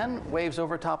 2010, waves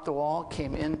overtopped the wall,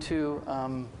 came into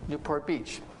Newport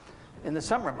Beach in the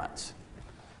summer months.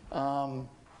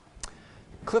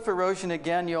 Cliff erosion,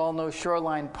 again, you all know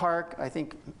Shoreline Park. I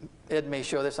think Ed may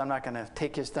show this. I'm not going to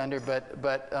take his thunder,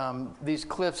 but these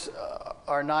cliffs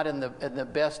are not in the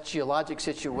best geologic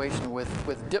situation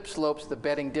with dip slopes, the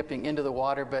bedding dipping into the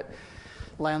water, but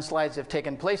landslides have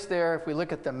taken place there. If we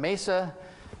look at the mesa,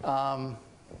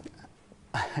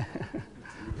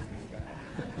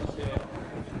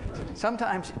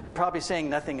 sometimes probably saying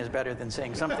nothing is better than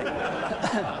saying something.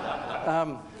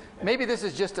 Maybe this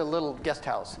is just a little guest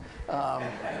house.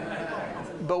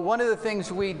 But one of the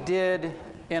things we did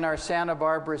in our Santa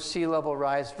Barbara sea level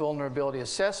rise vulnerability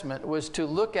assessment was to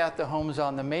look at the homes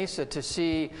on the mesa to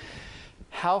see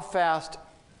how fast.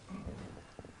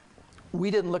 We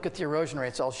didn't look at the erosion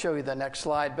rates. I'll show you the next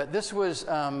slide. But this was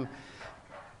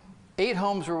 8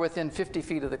 homes were within 50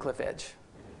 feet of the cliff edge.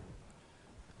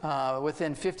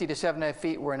 Within 50 to 75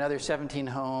 feet were another 17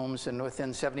 homes, and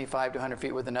within 75 to 100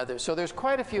 feet with another. So there's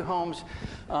quite a few homes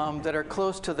that are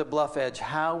close to the bluff edge.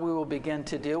 How we will begin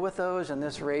to deal with those, and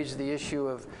this raised the issue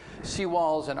of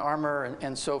seawalls and armor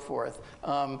and so forth.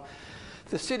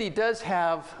 The city does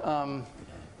have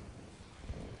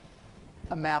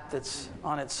a map that's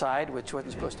on its side, which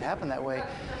wasn't supposed to happen that way.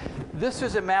 This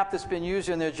is a map that's been used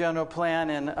in their general plan,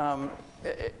 and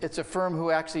it's a firm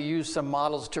who actually used some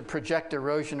models to project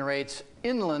erosion rates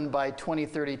inland by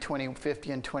 2030,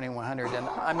 2050, and 2100. And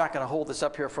I'm not going to hold this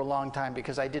up here for a long time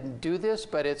because I didn't do this,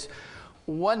 but it's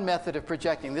one method of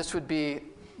projecting. This would be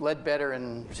Ledbetter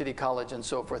and City College and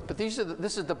so forth. But this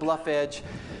is the bluff edge,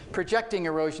 projecting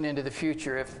erosion into the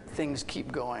future if things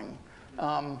keep going.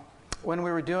 When we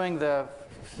were doing the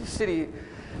city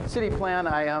plan,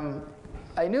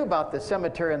 I knew about the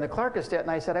cemetery and the Clark Estate,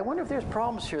 and I said, I wonder if there's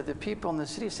problems here. The people in the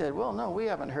city said, well, no, we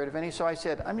haven't heard of any. So I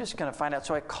said, I'm just going to find out.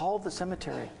 So I called the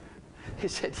cemetery. He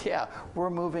said, yeah, we're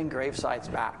moving gravesites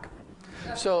back.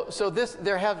 So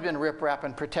there has been riprap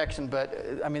and protection, but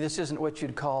I mean, this isn't what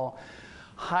you'd call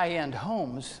high-end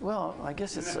homes. Well, I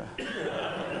guess it's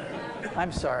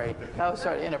I'm sorry. That was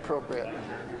sort of inappropriate.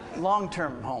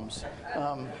 Long-term homes.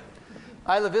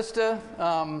 Isla Vista,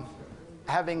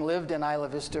 having lived in Isla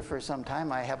Vista for some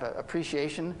time, I have an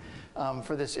appreciation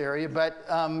for this area. But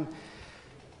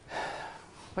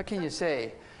what can you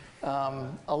say?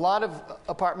 A lot of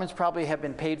apartments probably have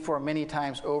been paid for many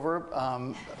times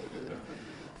over.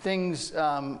 Things,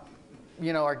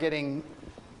 are getting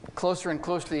closer and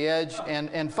closer to the edge.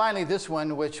 And finally, this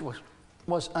one, which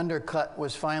was undercut,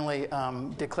 was finally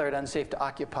declared unsafe to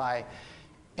occupy.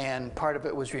 And part of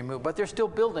it was removed. But they're still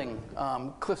building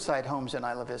cliffside homes in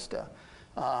Isla Vista.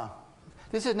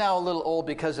 This is now a little old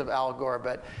because of Al Gore,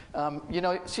 but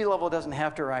sea level doesn't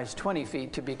have to rise 20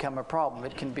 feet to become a problem.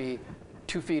 It can be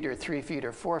 2 feet or 3 feet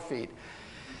or 4 feet.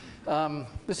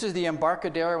 This is the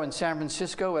Embarcadero in San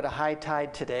Francisco at a high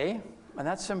tide today, and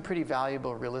that's some pretty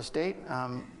valuable real estate.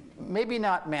 maybe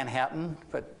not Manhattan,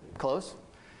 but close.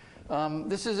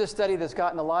 This is a study that's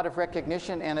gotten a lot of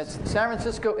recognition, and it's San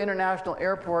Francisco International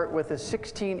Airport with a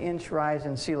 16-inch rise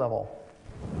in sea level.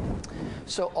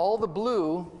 So all the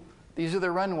blue, these are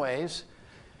the runways,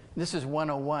 this is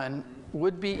 101,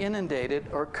 would be inundated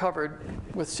or covered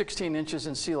with 16 inches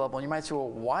in sea level. And you might say, well,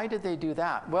 why did they do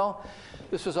that? Well,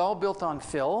 this was all built on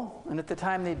fill, and at the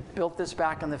time they built this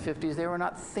back in the 50s, they were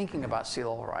not thinking about sea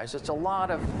level rise. It's a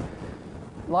lot of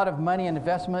money and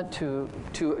investment to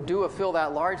do a fill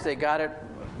that large. They got it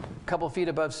a couple feet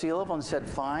above sea level and said,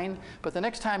 fine. But the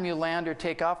next time you land or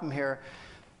take off from here,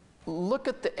 look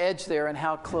at the edge there and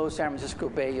how close San Francisco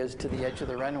Bay is to the edge of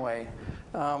the runway.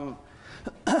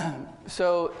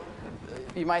 So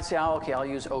you might say, oh, okay, I'll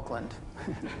use Oakland.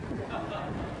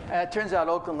 It turns out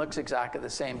Oakland looks exactly the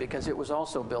same because it was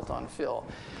also built on fill.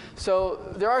 So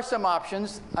there are some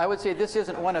options. I would say this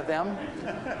isn't one of them.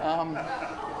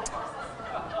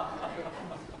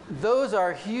 Those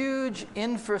are huge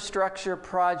infrastructure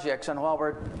projects, and while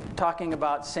we're talking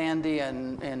about Sandy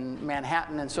and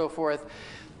Manhattan and so forth,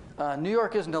 New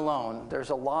York isn't alone. There's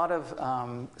a lot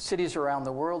of cities around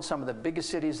the world, some of the biggest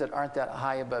cities that aren't that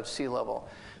high above sea level.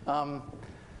 I'm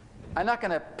not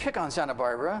going to pick on Santa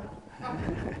Barbara.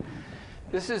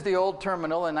 This is the old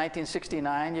terminal in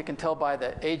 1969. You can tell by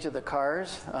the age of the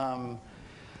cars.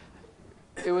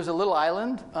 It was a little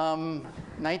island.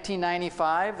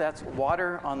 1995, that's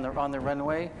water on the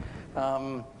runway.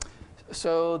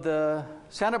 So the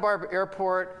Santa Barbara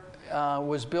Airport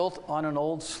was built on an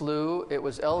old slough. It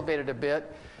was elevated a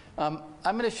bit. I'm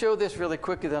going to show this really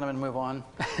quickly, then I'm going to move on.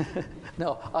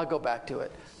 No, I'll go back to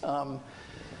it.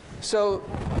 So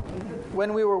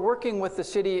when we were working with the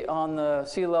city on the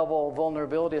sea level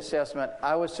vulnerability assessment,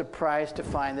 I was surprised to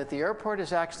find that the airport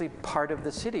is actually part of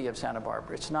the city of Santa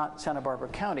Barbara. It's not Santa Barbara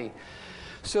County.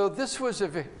 So this was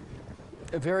a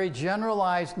very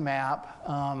generalized map,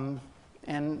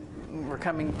 and we're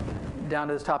coming down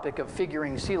to this topic of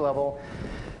figuring sea level.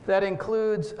 That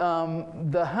includes the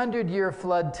 100-year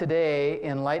flood today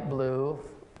in light blue,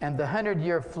 and the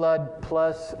 100-year flood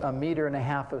plus 1.5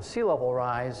 meters of sea level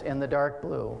rise in the dark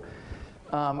blue.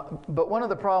 But one of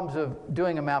the problems of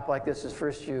doing a map like this is,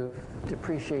 first, you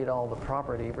depreciate all the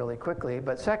property really quickly.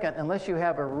 But second, unless you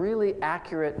have a really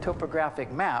accurate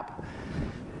topographic map,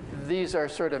 these are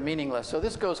sort of meaningless. So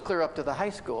this goes clear up to the high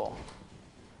school.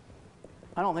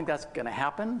 I don't think that's going to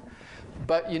happen.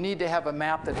 But you need to have a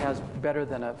map that has better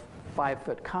than a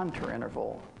 5-foot contour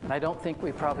interval. And I don't think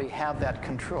we probably have that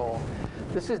control.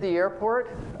 This is the airport.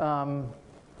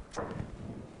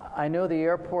 I know the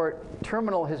airport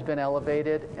terminal has been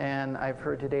elevated, and I've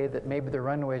heard today that maybe the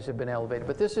runways have been elevated.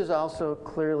 But this is also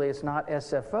clearly, it's not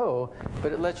SFO,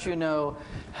 but it lets you know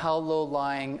how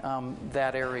low-lying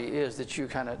that area is that you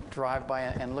kind of drive by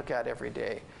and look at every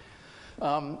day.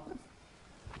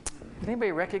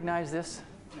 Anybody recognize this?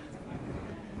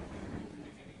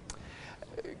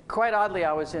 Quite oddly,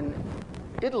 I was in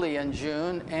Italy in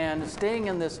June and staying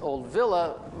in this old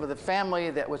villa with a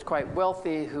family that was quite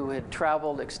wealthy who had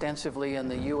traveled extensively in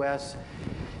the US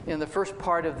in the first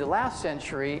part of the last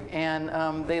century, and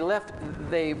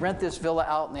they rent this villa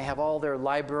out and they have all their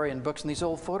library and books and these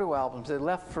old photo albums. They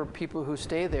left for people who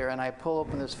stay there, and I pull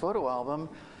open this photo album,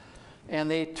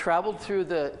 and they traveled through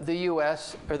the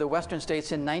US, or the western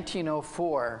states, in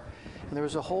 1904, and there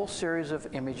was a whole series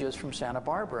of images from Santa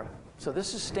Barbara. So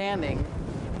this is standing,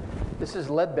 this is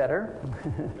Ledbetter.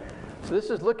 So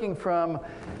this is looking from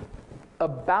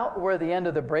about where the end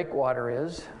of the breakwater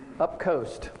is, up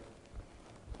coast.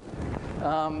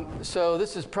 So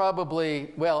this is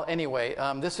probably, well, anyway,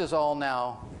 this is all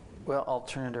now, well, I'll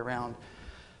turn it around.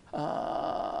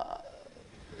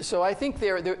 So I think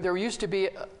there used to be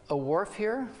a wharf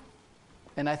here,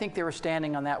 and I think they were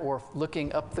standing on that wharf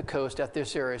looking up the coast at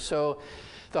this area. So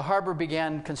the harbor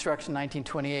began construction in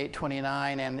 1928,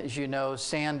 29, and as you know,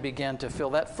 sand began to fill.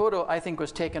 That photo, I think,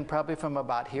 was taken probably from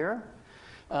about here.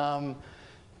 By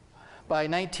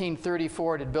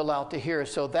 1934, it had built out to here.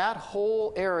 So that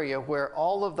whole area where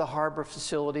all of the harbor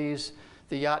facilities,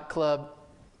 the yacht club,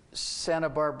 Santa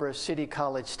Barbara City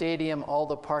College Stadium, all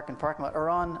the park and parking lot are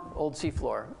on old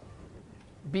seafloor,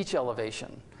 beach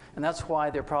elevation. And that's why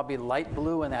they're probably light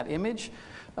blue in that image.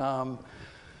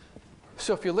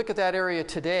 So if you look at that area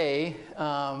today,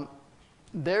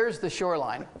 there's the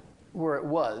shoreline where it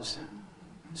was.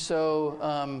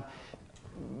 So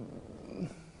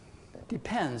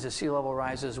depends. The sea level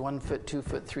rises 1 foot, 2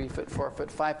 foot, 3 foot, 4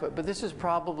 foot, 5 foot. But this is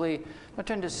probably, I'm not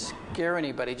trying to scare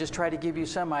anybody, just try to give you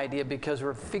some idea because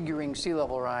we're figuring sea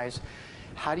level rise.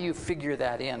 How do you figure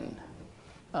that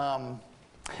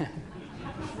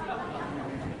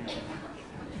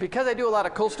because I do a lot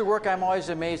of coastal work, I'm always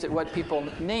amazed at what people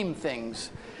name things.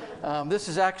 This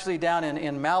is actually down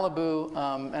in Malibu,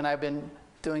 and I've been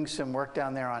doing some work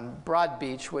down there on Broad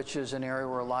Beach, which is an area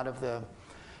where a lot of the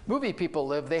movie people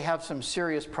live. They have some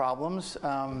serious problems.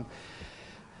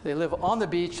 They live on the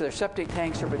beach. Their septic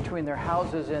tanks are between their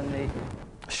houses and the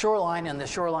shoreline, and the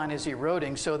shoreline is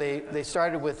eroding. So they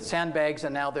started with sandbags,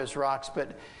 and now there's rocks.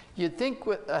 But you'd think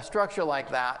with a structure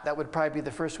like that, that would probably be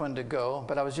the first one to go.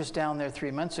 But I was just down there 3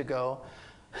 months ago.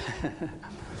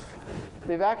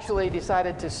 They've actually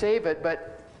decided to save it,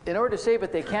 but in order to save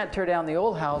it, they can't tear down the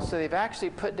old house. So they've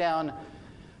actually put down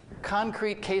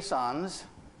concrete caissons.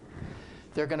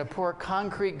 They're going to pour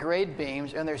concrete grade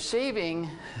beams, and they're saving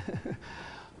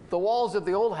the walls of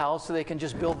the old house so they can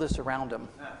just build this around them.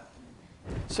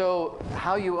 So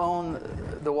how you own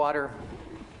the water,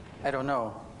 I don't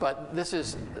know. But this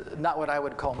is not what I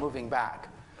would call moving back.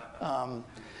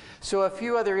 So a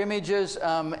few other images.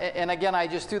 And again, I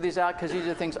just threw these out because these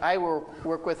are things I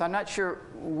work with. I'm not sure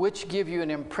which give you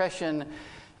an impression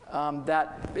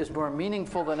that is more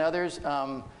meaningful than others.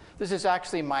 This is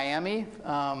actually Miami,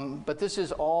 but this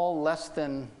is all less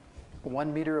than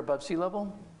 1 meter above sea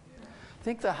level. I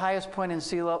think the highest point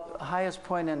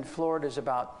in Florida is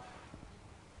about,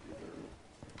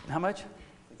 how much?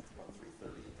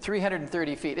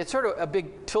 330 feet. It's sort of a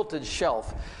big tilted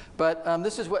shelf. But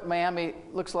this is what Miami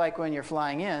looks like when you're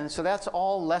flying in. So that's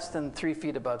all less than 3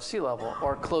 feet above sea level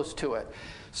or close to it.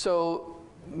 So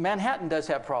Manhattan does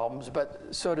have problems,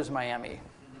 but so does Miami.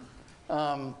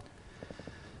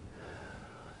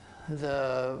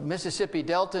 The Mississippi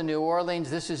Delta, New Orleans,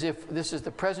 this is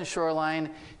the present shoreline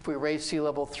if we raise sea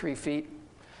level 3 feet.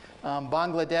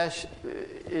 Bangladesh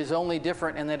is only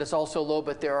different in that it's also low,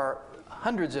 but there are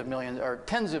hundreds of millions or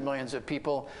tens of millions of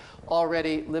people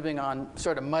already living on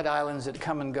sort of mud islands that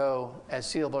come and go as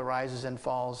sea level rises and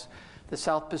falls. The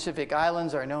South Pacific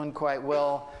Islands are known quite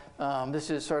well. This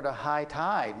is sort of high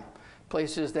tide,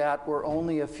 places that were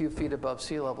only a few feet above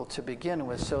sea level to begin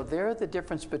with. So there, the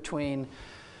difference between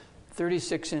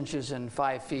 36 inches and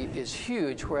 5 feet is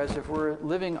huge, whereas if we're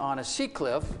living on a sea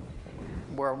cliff,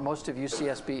 where most of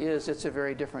UCSB is, it's a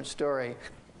very different story.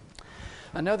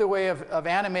 Another way of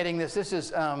animating this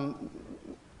is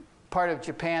part of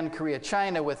Japan, Korea,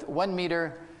 China with 1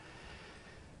 meter,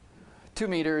 2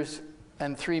 meters,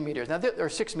 and 3 meters. Now, or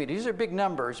 6 meters. These are big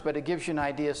numbers, but it gives you an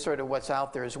idea sort of what's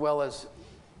out there, as well as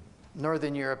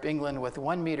Northern Europe, England with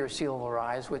 1 meter sea level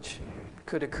rise, which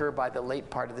could occur by the late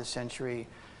part of the century,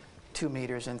 2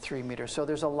 meters and 3 meters. So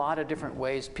there's a lot of different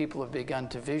ways people have begun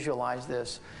to visualize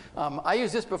this. I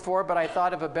used this before, but I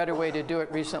thought of a better way to do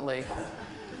it recently.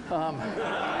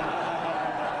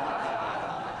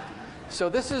 So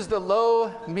this is the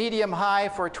low, medium, high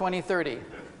for 2030.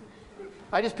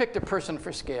 I just picked a person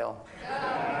for scale.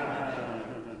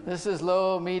 This is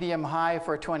low, medium, high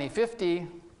for 2050.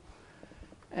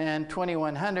 And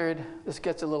 2100, this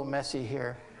gets a little messy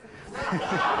here.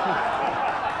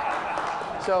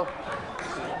 So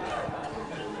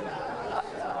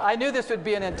I knew this would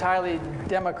be an entirely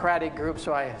democratic group,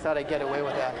 so I thought I'd get away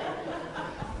with that.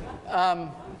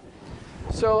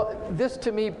 So this,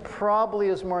 to me, probably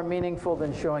is more meaningful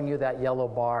than showing you that yellow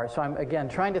bar. So I'm, again,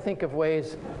 trying to think of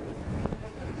ways.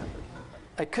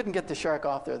 I couldn't get the shark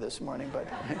off there this morning, but.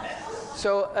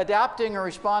 So adapting or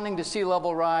responding to sea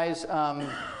level rise,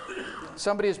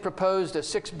 somebody has proposed a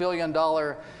 $6 billion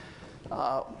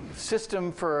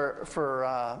system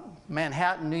for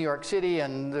Manhattan, New York City,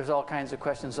 and there's all kinds of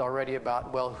questions already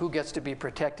about, well, who gets to be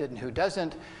protected and who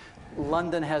doesn't.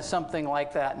 London has something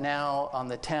like that now on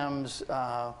the Thames.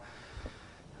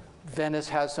 Venice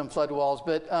has some flood walls.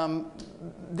 But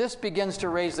this begins to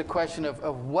raise the question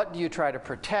of what do you try to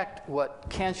protect? What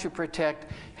can't you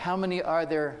protect? How many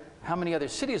other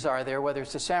cities are there, whether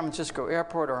it's the San Francisco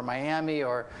airport or Miami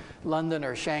or London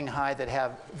or Shanghai, that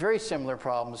have very similar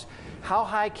problems? How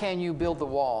high can you build the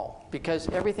wall? Because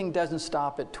everything doesn't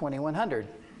stop at 2100.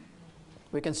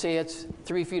 We can say it's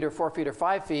 3 feet or 4 feet or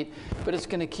 5 feet, but it's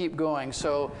going to keep going.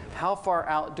 So how far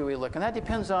out do we look? And that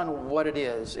depends on what it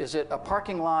is. Is it a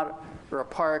parking lot or a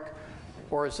park,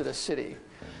 or is it a city?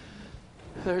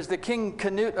 There's the King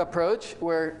Canute approach,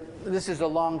 where this is a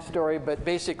long story, but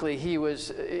basically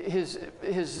his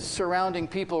surrounding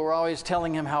people were always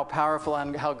telling him how powerful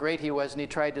and how great he was, and he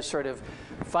tried to sort of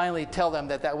finally tell them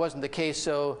that that wasn't the case.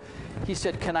 So he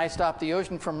said, "Can I stop the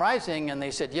ocean from rising?" And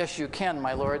they said, "Yes, you can,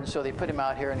 my lord." And so they put him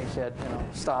out here, and he said,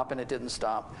 "Stop," and it didn't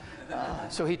stop.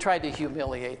 So he tried to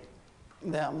humiliate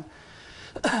them.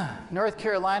 North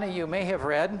Carolina, you may have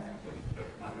read.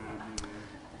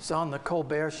 It's on the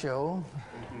Colbert Show.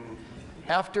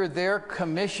 after their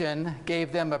commission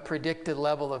gave them a predicted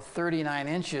level of 39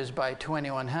 inches by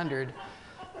 2100,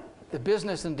 the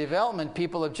business and development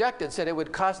people objected, said it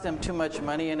would cost them too much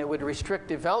money and it would restrict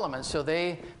development. So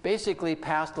they basically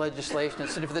passed legislation and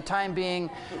said, for the time being,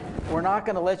 we're not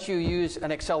going to let you use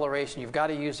an acceleration. You've got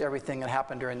to use everything that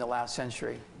happened during the last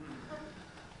century.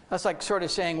 That's like sort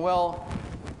of saying, well,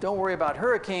 don't worry about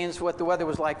hurricanes. What the weather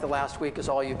was like the last week is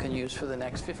all you can use for the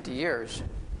next 50 years.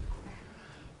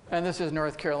 And this is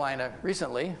North Carolina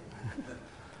recently.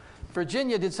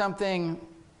 Virginia did something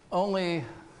only,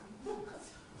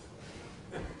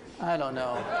 I don't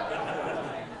know.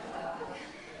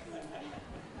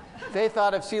 They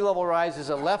thought of sea level rise as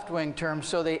a left-wing term,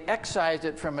 so they excised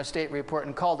it from a state report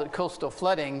and called it coastal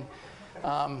flooding.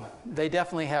 They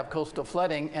definitely have coastal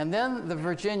flooding. And then the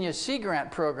Virginia Sea Grant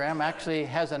program actually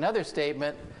has another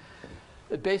statement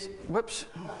that whoops.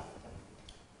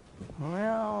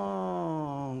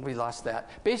 Well, we lost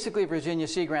that. Basically, Virginia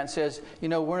Sea Grant says, you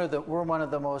know, we're one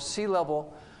of the most sea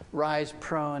level rise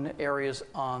prone areas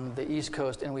on the East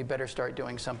Coast, and we better start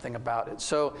doing something about it.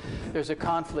 So there's a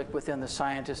conflict within the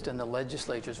scientists and the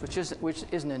legislatures, which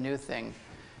isn't a new thing.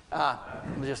 I'll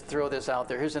just throw this out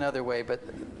there. Here's another way, but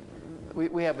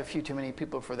we have a few too many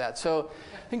people for that. So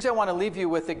things I want to leave you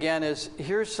with again is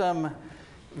here's some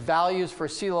values for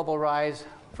sea level rise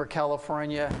for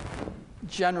California.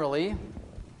 Generally,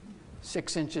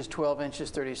 6 inches, 12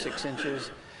 inches, 36 inches.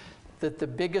 That the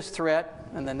biggest threat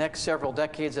in the next several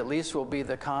decades at least will be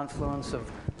the confluence of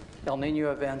El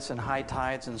Nino events and high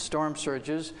tides and storm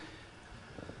surges.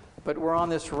 But we're on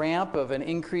this ramp of an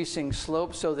increasing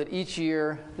slope so that each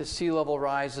year the sea level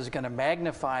rise is going to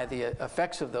magnify the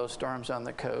effects of those storms on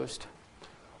the coast.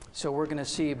 So we're going to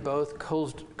see both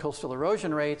coastal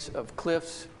erosion rates of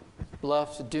cliffs,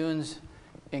 bluffs, dunes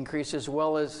increase, as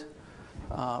well as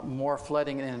more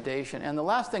flooding and inundation. And the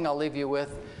last thing I'll leave you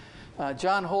with,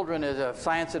 John Holdren is a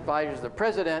science advisor to the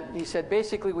president. He said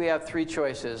basically we have three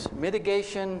choices: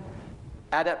 mitigation,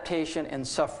 adaptation, and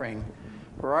suffering.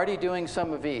 We're already doing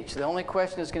some of each. The only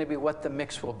question is going to be what the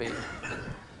mix will be.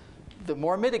 The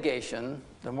more mitigation,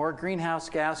 the more greenhouse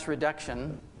gas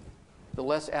reduction, the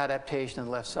less adaptation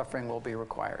and less suffering will be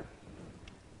required.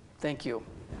 Thank you.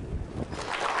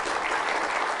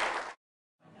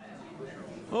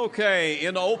 Okay,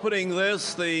 in opening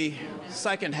this, the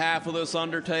second half of this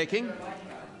undertaking,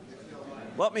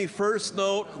 let me first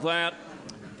note that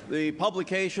the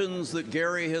publications that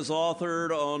Gary has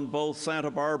authored on both Santa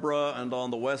Barbara and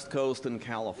on the West Coast in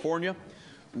California,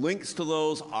 links to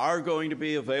those are going to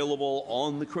be available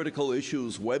on the Critical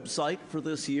Issues website for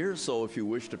this year, so if you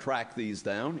wish to track these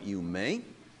down, you may.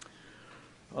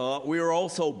 We are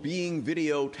also being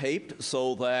videotaped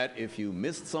so that if you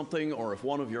missed something or if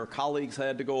one of your colleagues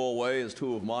had to go away, as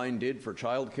two of mine did for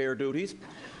childcare duties,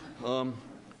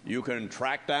 you can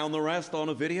track down the rest on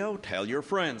a video, tell your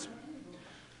friends.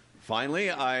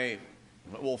 Finally, I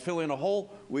will fill in a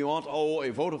hole. We want to owe a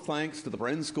vote of thanks to the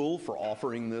Bren School for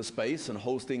offering this space and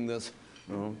hosting this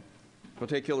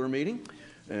particular meeting.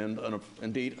 And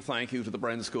indeed, thank you to the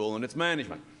Bren School and its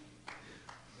management.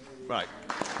 Right.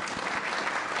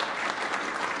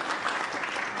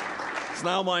 It's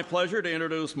now my pleasure to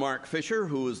introduce Mark Fisher,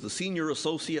 who is the Senior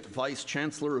Associate Vice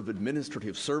Chancellor of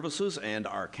Administrative Services and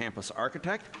our campus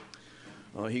architect.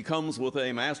 He comes with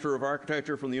a Master of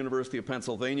Architecture from the University of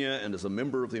Pennsylvania and is a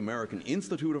member of the American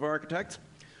Institute of Architects.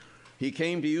 He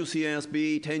came to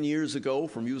UCSB 10 years ago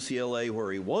from UCLA,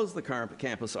 where he was the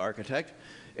campus architect,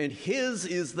 and his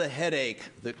is the headache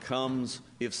that comes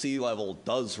if sea level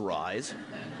does rise,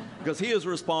 because he is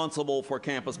responsible for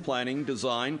campus planning,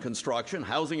 design, construction,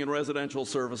 housing and residential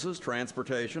services,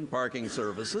 transportation, parking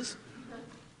services,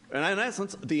 and in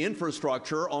essence, the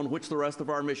infrastructure on which the rest of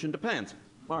our mission depends.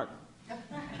 Mark.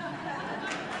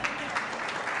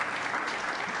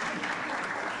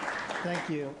 Thank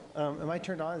you. Am I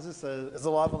turned on? Is the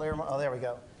lavalier? Oh, there we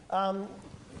go.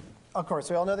 Of course,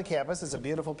 we all know the campus is a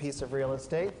beautiful piece of real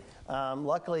estate.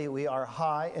 Luckily, we are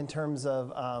high in terms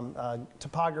of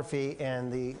topography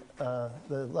and the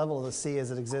level of the sea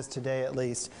as it exists today, at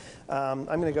least. I'm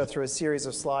going to go through a series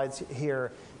of slides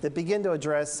here that begin to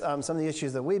address some of the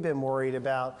issues that we've been worried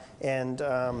about and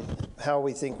how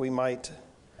we think we might,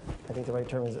 I think the right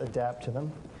term is adapt to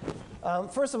them.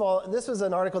 First of all, this was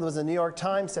an article that was in the New York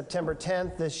Times, September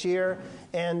 10th this year.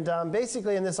 And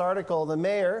basically in this article, the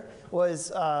mayor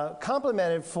was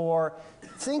complimented for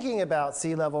thinking about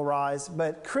sea level rise,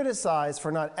 but criticized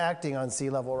for not acting on sea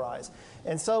level rise.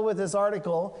 And so with this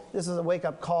article, this is a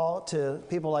wake-up call to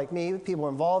people like me, people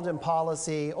involved in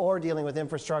policy or dealing with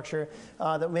infrastructure,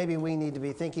 that maybe we need to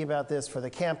be thinking about this for the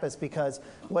campus, because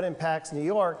what impacts New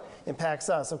York impacts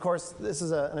us. Of course, this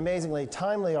is an amazingly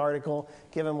timely article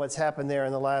given what's happened there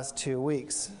in the last 2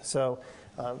 weeks. So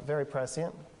very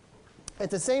prescient. At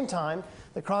the same time,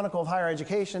 the Chronicle of Higher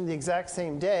Education, the exact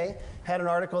same day, had an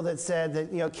article that said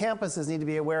that campuses need to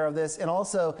be aware of this, and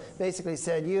also basically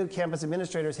said, you campus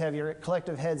administrators have your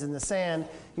collective heads in the sand,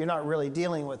 you're not really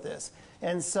dealing with this.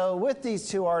 And so with these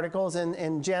two articles,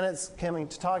 and Janet's coming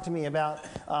to talk to me about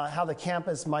how the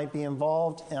campus might be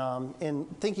involved in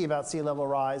thinking about sea level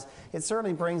rise, it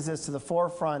certainly brings this to the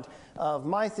forefront of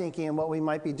my thinking and what we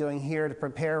might be doing here to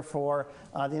prepare for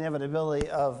the inevitability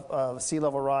of sea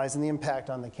level rise and the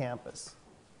impact on the campus.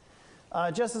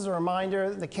 Just as a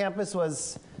reminder, the campus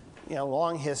was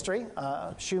long history,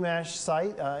 Shumash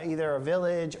site, either a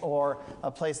village or a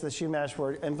place the Shumash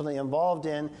were infinitely involved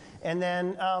in, and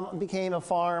then became a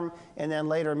farm, and then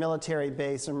later a military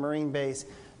base or marine base.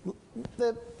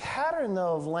 The pattern,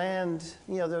 though, of land,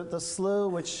 the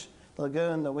slough, which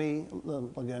lagoon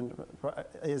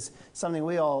is something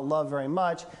we all love very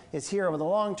much, is here over the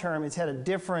long term. It's had a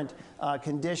different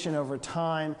condition over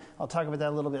time. I'll talk about that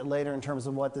a little bit later in terms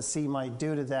of what the sea might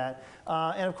do to that.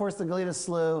 And of course, the Goleta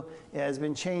Slough has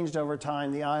been changed over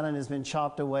time. The island has been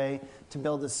chopped away to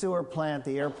build a sewer plant.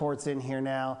 The airport's in here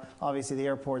now. Obviously, the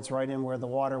airport's right in where the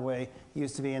waterway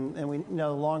used to be. And we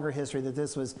know longer history that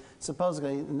this was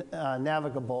supposedly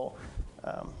navigable.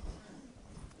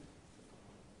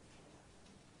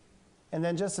 And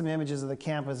then just some images of the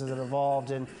campus as it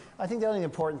evolved. And I think the only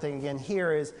important thing, again,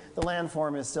 here is the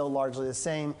landform is still largely the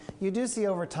same. You do see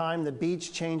over time the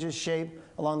beach changes shape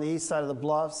along the east side of the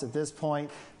bluffs. At this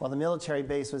point, while the military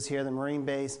base was here, the marine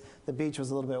base, the beach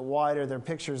was a little bit wider. There are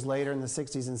pictures later in the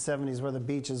 60s and 70s where the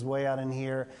beach is way out in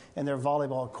here, and there are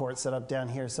volleyball courts set up down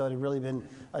here. So it had really been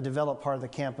a developed part of the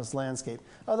campus landscape.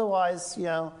 Otherwise,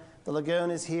 the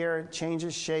lagoon is here,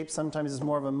 changes shape. Sometimes it's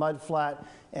more of a mud flat,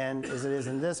 and as it is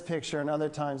in this picture, and other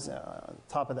times,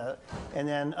 top of that. And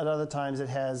then at other times it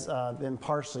has been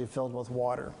partially filled with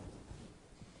water.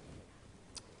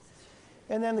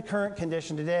 And then the current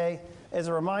condition today. As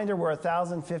a reminder, we're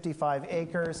 1,055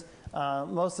 acres.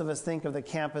 Most of us think of the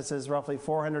campus as roughly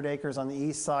 400 acres on the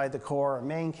east side, the core or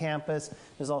main campus.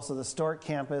 There's also the Stork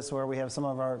campus, where we have some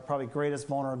of our probably greatest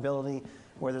vulnerability,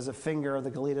 where there's a finger of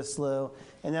the Goleta Slough.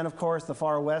 And then, of course, the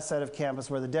far west side of campus,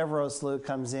 where the Devereaux Slough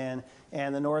comes in,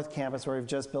 and the north campus, where we've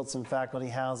just built some faculty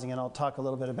housing. And I'll talk a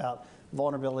little bit about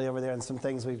vulnerability over there and some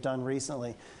things we've done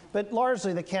recently. But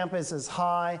largely, the campus is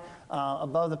high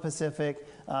above the Pacific.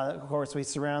 Of course, we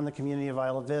surround the community of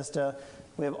Isla Vista.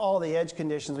 We have all the edge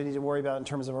conditions we need to worry about in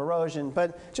terms of erosion.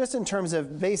 But just in terms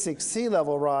of basic sea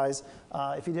level rise,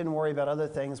 if you didn't worry about other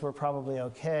things, we're probably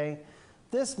okay.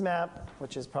 This map,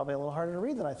 which is probably a little harder to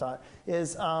read than I thought,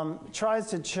 tries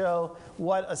to show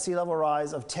what a sea level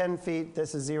rise of 10 feet,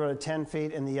 this is 0 to 10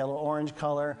 feet in the yellow-orange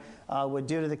color, would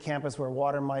do to the campus where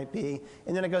water might be.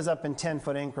 And then it goes up in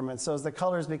 10-foot increments. So as the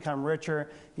colors become richer,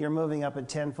 you're moving up at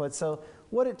 10 foot. So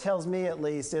what it tells me, at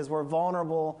least, is we're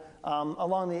vulnerable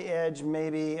along the edge,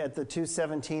 maybe at the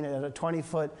 217 at a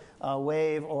 20-foot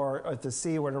wave, or if the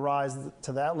sea were to rise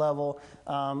to that level,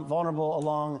 vulnerable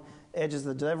along edges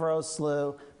of the Devereaux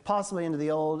Slough, possibly into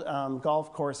the old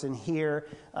golf course in here.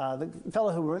 The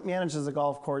fellow who manages the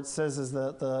golf course says is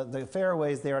the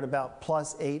fairways there at about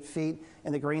plus 8 feet,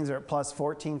 and the greens are at plus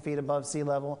 14 feet above sea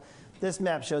level. This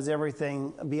map shows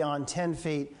everything beyond 10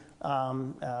 feet,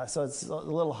 so it's a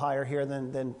little higher here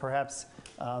than perhaps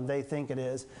they think it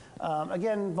is.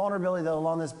 Again, vulnerability, though,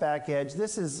 along this back edge.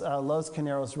 This is Los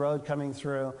Caneros Road coming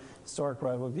through. Stork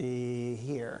Road would be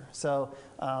here. So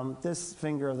this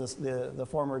finger of the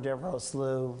former Devereaux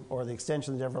Slough, or the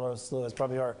extension of the Devereaux Slough, is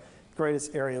probably our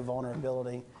greatest area of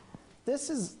vulnerability.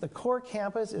 The core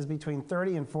campus is between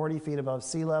 30 and 40 feet above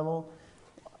sea level.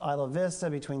 Isla Vista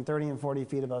between 30 and 40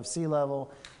 feet above sea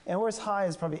level. And we're as high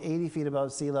as probably 80 feet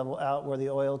above sea level out where the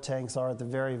oil tanks are at the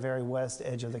very, very west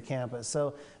edge of the campus.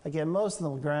 So again, most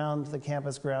of the ground, the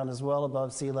campus ground, is well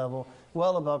above sea level,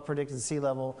 well above predicted sea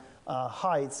level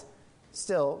heights.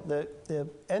 Still, the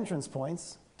entrance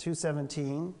points,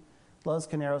 217, Los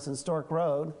Caneros, and Stork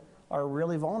Road, are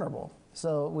really vulnerable.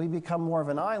 So we become more of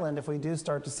an island if we do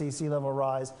start to see sea level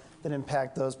rise that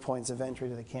impact those points of entry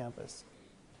to the campus.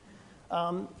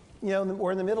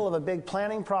 We're in the middle of a big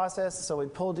planning process, so we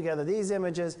pulled together these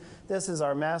images. This is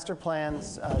our master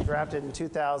plans drafted in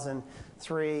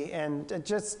 2003, and it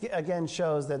just, again,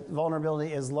 shows that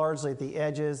vulnerability is largely at the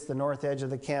edges, the north edge of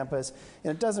the campus,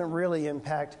 and it doesn't really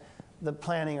impact the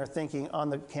planning or thinking on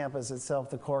the campus itself,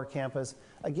 the core campus.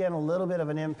 Again, a little bit of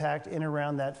an impact in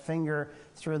around that finger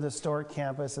through the historic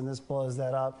campus, and this blows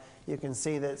that up. You can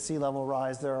see that sea level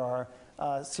rise, there are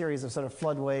a series of sort of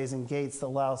floodways and gates that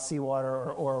allow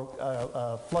seawater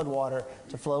or floodwater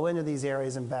to flow into these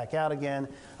areas and back out again.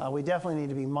 We definitely need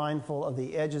to be mindful of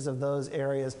the edges of those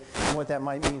areas and what that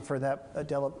might mean for that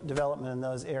development in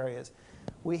those areas.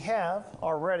 We have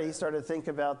already started to think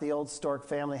about the old Stork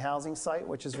family housing site,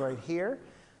 which is right here.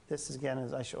 This is, again,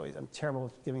 as I show you, I'm terrible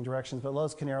with giving directions, but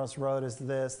Los Caneros Road is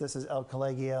this. This is El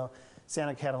Colegio,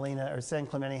 Santa Catalina, or San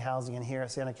Clemente housing in here,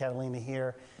 Santa Catalina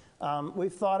here.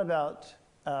 We've thought about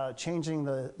changing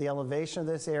the elevation of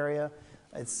this area.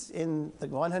 It's in the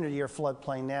 100-year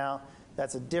floodplain now.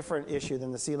 That's a different issue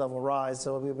than the sea level rise,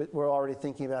 so we're already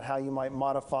thinking about how you might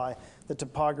modify the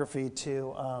topography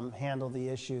to handle the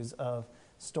issues of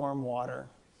storm water.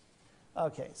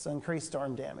 Okay, so increased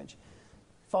storm damage.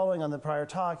 Following on the prior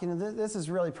talk, this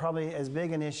is really probably as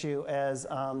big an issue as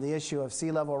the issue of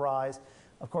sea level rise.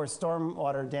 Of course,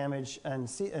 stormwater damage and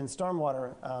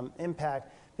stormwater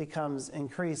impact becomes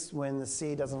increased when the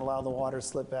sea doesn't allow the water to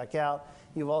slip back out.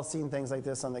 You've all seen things like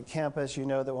this on the campus. You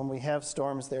know that when we have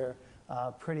storms, they're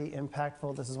pretty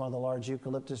impactful. This is one of the large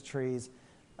eucalyptus trees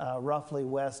roughly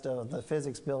west of the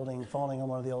physics building, falling on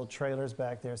one of the old trailers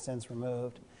back there, since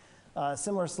removed.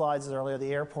 Similar slides as earlier,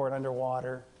 the airport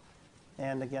underwater,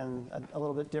 and again, a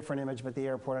little bit different image, but the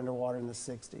airport underwater in the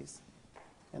 60s,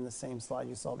 and the same slide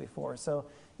you saw before. So,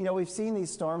 we've seen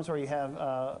these storms where you have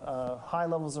high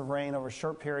levels of rain over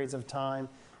short periods of time.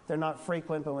 They're not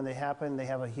frequent, but when they happen, they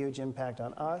have a huge impact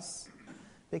on us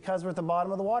because we're at the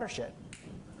bottom of the watershed.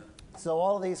 So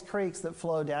all of these creeks that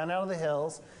flow down out of the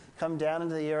hills come down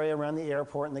into the area around the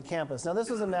airport and the campus. Now, this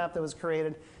was a map that was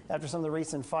created after some of the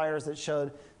recent fires that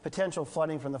showed potential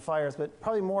flooding from the fires, but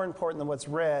probably more important than what's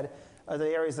red are the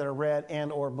areas that are red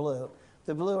and or blue.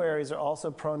 The blue areas are also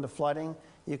prone to flooding.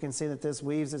 You can see that this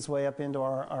weaves its way up into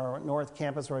our north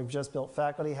campus where we've just built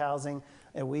faculty housing.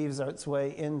 It weaves its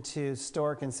way into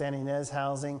Stork and San Ynez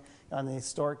housing on the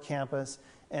Stork campus.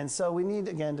 And so we need,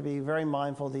 again, to be very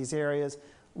mindful of these areas.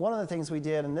 One of the things we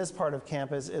did in this part of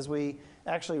campus is we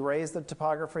actually raised the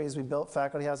topography as we built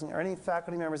faculty housing. Are any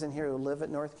faculty members in here who live at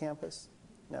North Campus?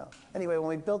 No. Anyway, when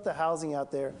we built the housing out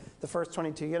there, the first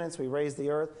 22 units, we raised the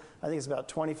earth. I think it's about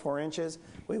 24 inches.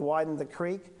 We widened the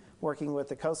creek, working with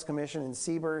the Coast Commission and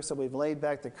Seaber, so we've laid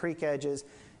back the creek edges.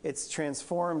 It's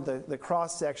transformed the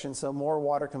cross section so more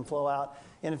water can flow out.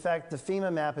 And in fact, the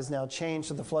FEMA map has now changed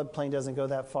so the floodplain doesn't go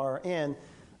that far in.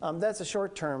 That's a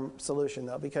short-term solution,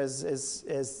 though, because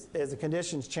as the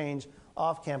conditions change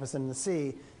off campus and in the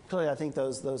sea, clearly I think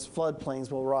those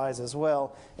floodplains will rise as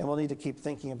well, and we'll need to keep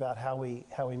thinking about how we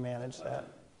manage that.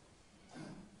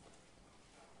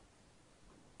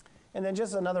 And then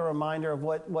just another reminder of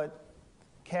what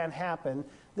can happen.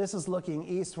 This is looking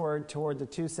eastward toward the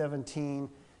 217.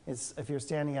 If you're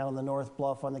standing out on the north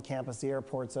bluff on the campus, the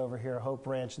airport's over here, Hope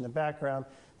Ranch in the background.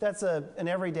 That's an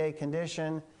everyday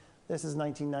condition. This is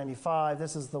 1995.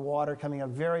 This is the water coming up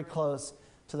very close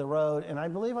to the road. And I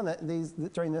believe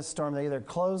during this storm, they either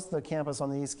closed the campus on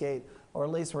the east gate, or at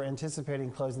least we're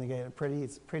anticipating closing the gate. It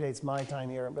predates my time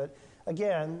here. But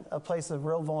again, a place of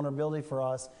real vulnerability for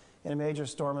us in a major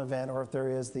storm event, or if there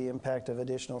is the impact of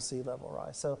additional sea level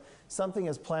rise. So something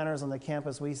as planners on the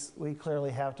campus we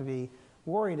clearly have to be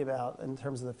worried about in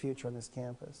terms of the future on this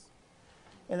campus.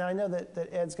 And I know that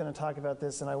Ed's going to talk about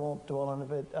this, and I won't dwell on it,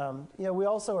 but we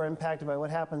also are impacted by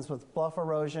what happens with bluff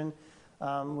erosion.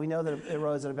 We know that it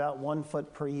erodes at about 1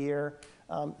 foot per year.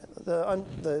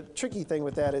 The tricky thing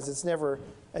with that is it's never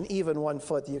an even 1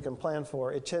 foot that you can plan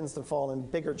for. It tends to fall in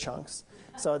bigger chunks.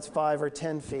 So it's 5 or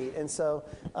 10 feet. And so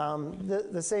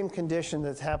the same condition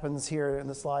that happens here in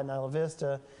the slide in Isla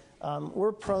Vista,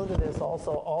 we're prone to this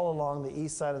also all along the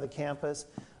east side of the campus.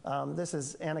 This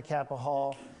is Anacapa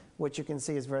Hall, which you can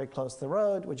see is very close to the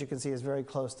road, which you can see is very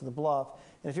close to the bluff.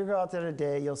 And if you go out there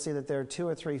today, you'll see that there are 2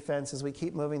 or 3 fences. We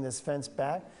keep moving this fence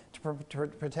back to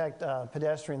protect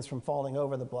pedestrians from falling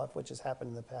over the bluff, which has happened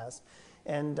in the past.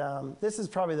 And this is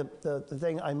probably the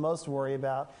thing I most worry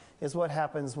about, is what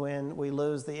happens when we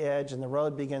lose the edge and the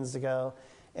road begins to go.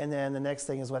 And then the next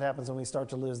thing is what happens when we start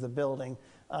to lose the building.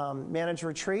 Managed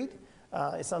retreat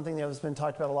is something that has been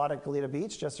talked about a lot at Goleta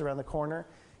Beach, just around the corner.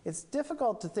 It's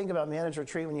difficult to think about managed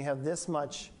retreat when you have this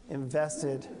much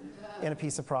invested in a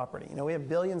piece of property. We have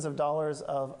billions of dollars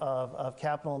of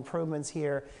capital improvements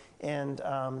here, and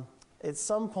at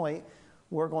some point,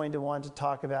 we're going to want to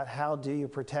talk about how do you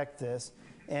protect this.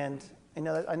 And I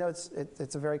know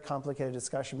it's a very complicated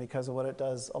discussion because of what it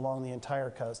does along the entire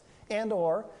coast. And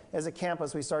or, as a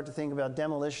campus, we start to think about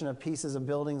demolition of pieces of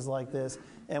buildings like this,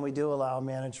 and we do allow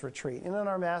managed retreat. And in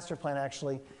our master plan,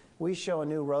 actually, we show a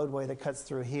new roadway that cuts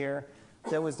through here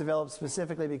that was developed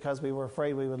specifically because we were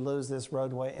afraid we would lose this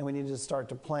roadway, and we needed to start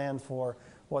to plan for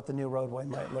what the new roadway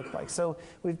might look like. So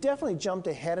we've definitely jumped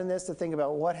ahead in this to think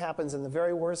about what happens in the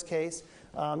very worst case.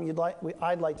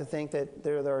 I'd like to think that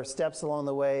there are steps along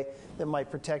the way that might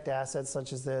protect assets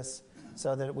such as this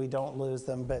so that we don't lose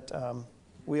them, but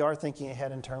we are thinking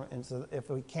ahead in terms of if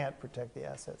we can't protect the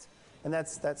assets. And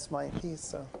that's my piece,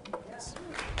 so. Yes.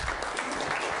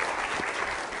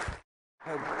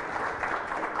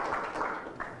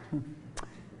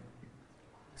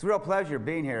 It's a real pleasure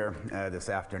being here this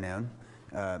afternoon.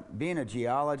 Being a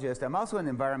geologist, I'm also in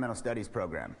the environmental studies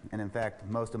program, and in fact,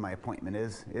 most of my appointment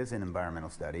is in environmental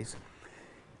studies.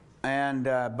 And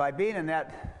by being in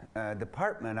that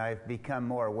department, I've become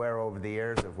more aware over the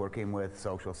years of working with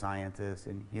social scientists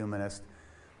and humanists,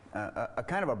 a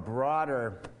kind of a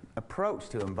broader approach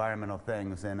to environmental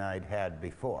things than I'd had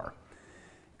before.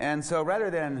 And so rather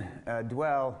than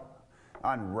dwell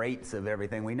on rates of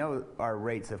everything, we know our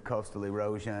rates of coastal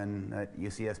erosion at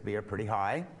UCSB are pretty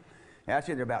high.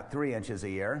 Actually, they're about 3 inches a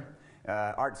year.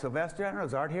 Art Sylvester, I don't know,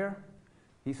 is Art here?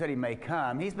 He said he may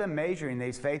come. He's been measuring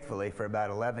these faithfully for about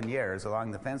 11 years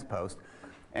along the fence post,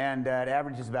 and it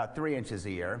averages about 3 inches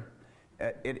a year.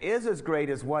 It is as great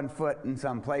as 1 foot in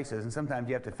some places, and sometimes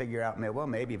you have to figure out, well,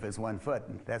 maybe if it's 1 foot,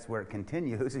 and that's where it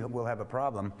continues, we'll have a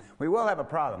problem. We will have a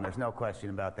problem, there's no question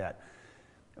about that.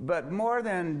 But more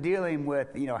than dealing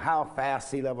with, how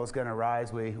fast sea level is going to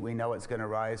rise, we know it's going to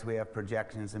rise, we have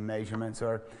projections and measurements,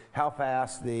 or how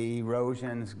fast the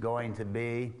erosion's going to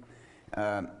be.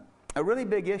 A really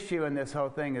big issue in this whole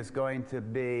thing is going to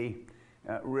be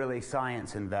really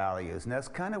science and values, and that's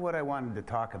kind of what I wanted to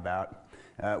talk about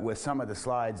with some of the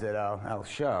slides that I'll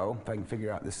show. If I can figure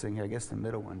out this thing here, I guess the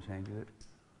middle one changes it.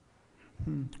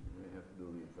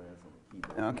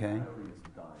 Okay.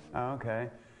 Okay.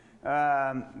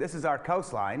 This is our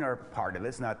coastline, or part of it.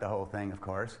 It's not the whole thing, of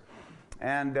course.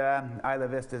 And Isla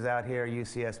Vista's out here,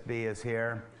 UCSB is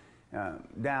here,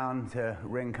 down to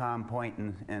Rincon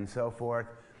Point and so forth.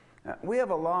 We have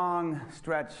a long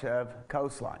stretch of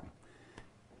coastline.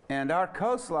 And our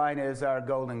coastline is our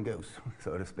golden goose,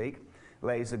 so to speak.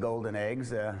 Lays the golden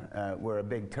eggs. We're a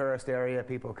big tourist area.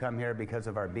 People come here because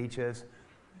of our beaches.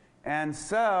 And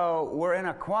so we're in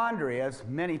a quandary, as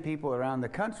many people around the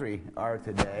country are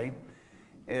today,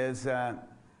 is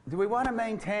do we want to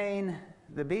maintain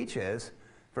the beaches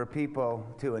for people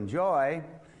to enjoy,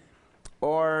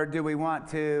 or do we want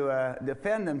to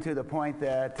defend them to the point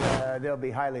that they'll be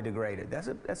highly degraded?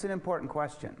 That's an important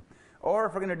question. Or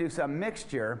if we're going to do some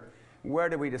mixture, where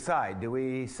do we decide? Do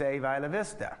we save Isla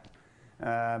Vista?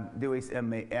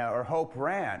 Or Hope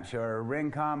Ranch, or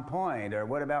Rincon Point, or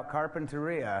what about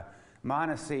Carpinteria,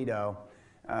 Montecito?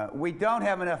 We don't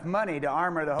have enough money to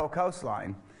armor the whole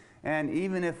coastline. And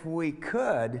even if we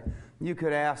could, you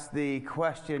could ask the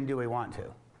question, do we want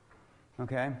to?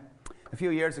 Okay? A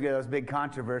few years ago, there was a big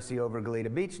controversy over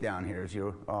Goleta Beach down here, as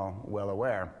you're all well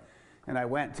aware. And I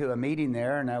went to a meeting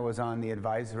there, and I was on the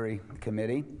advisory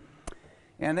committee.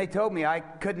 And they told me I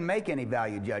couldn't make any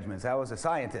value judgments. I was a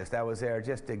scientist. I was there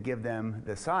just to give them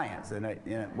the science. And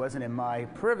it wasn't in my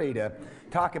privy to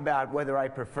talk about whether I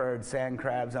preferred sand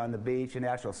crabs on the beach and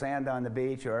natural sand on the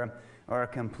beach, or a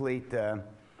complete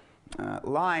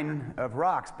line of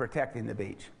rocks protecting the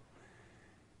beach.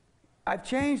 I've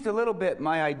changed a little bit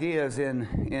my ideas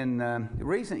in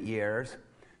recent years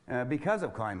because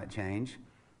of climate change.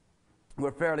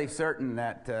 We're fairly certain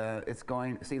that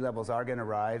sea levels are going to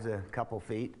rise a couple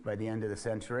feet by the end of the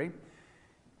century.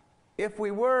 If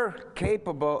we were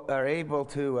capable or able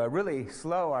to really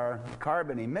slow our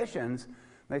carbon emissions,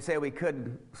 they say we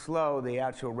could slow the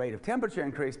actual rate of temperature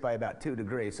increase by about 2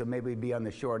 degrees, so maybe we'd be on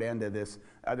the short end of this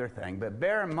other thing. But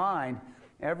bear in mind,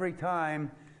 every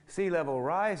time sea level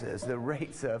rises, the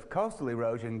rates of coastal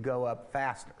erosion go up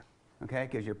faster, okay,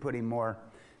 because you're putting more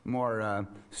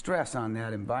stress on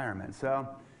that environment. So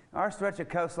our stretch of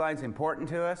coastline is important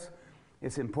to us.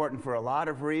 It's important for a lot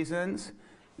of reasons,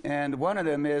 and one of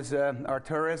them is our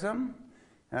tourism,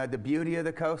 the beauty of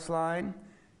the coastline.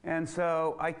 And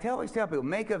so I always tell people,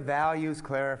 make a values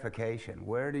clarification.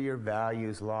 Where do your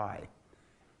values lie?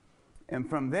 And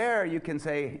from there, you can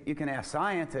ask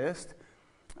scientists,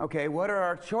 okay, what are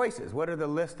our choices? What are the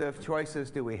list of choices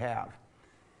do we have?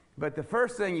 But the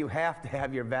first thing, you have to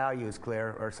have your values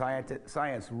clear, or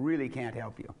science really can't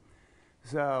help you.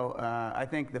 So I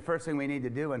think the first thing we need to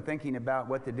do in thinking about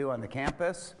what to do on the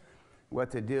campus, what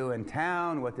to do in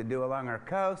town, what to do along our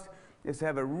coast, is to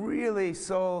have a really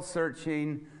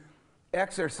soul-searching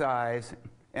exercise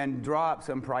and draw up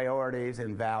some priorities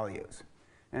and values.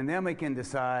 And then we can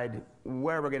decide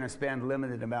where we're going to spend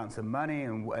limited amounts of money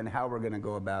and how we're going to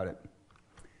go about it.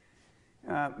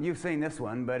 You've seen this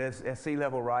one, but as sea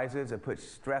level rises, it puts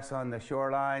stress on the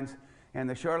shorelines, and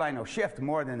the shoreline will shift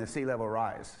more than the sea level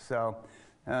rise. So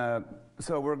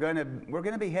we're going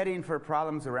to be heading for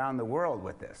problems around the world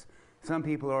with this. Some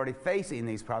people are already facing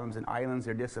these problems, and islands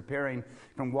are disappearing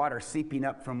from water seeping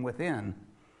up from within.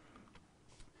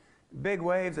 Big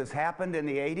waves has happened in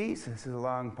the 80s. This is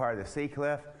along part of the sea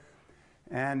cliff.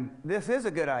 And this is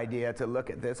a good idea to look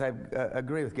at this. I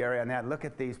agree with Gary on that. Look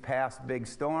at these past big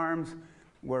storms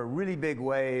where really big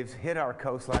waves hit our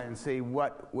coastline and see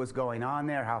what was going on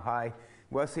there, how high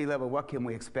was sea level, what can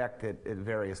we expect at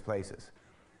various places.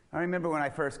 I remember when I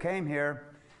first came here,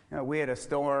 we had a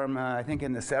storm, I think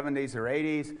in the 70s or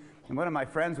 80s, and one of my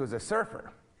friends was a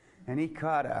surfer, and he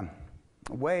caught a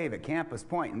wave at Campus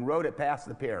Point and rode it past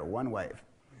the pier, one wave.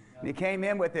 And he came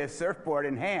in with his surfboard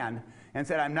in hand and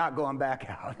said, "I'm not going back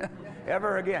out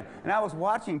ever again." And I was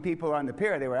watching people on the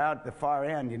pier. They were out at the far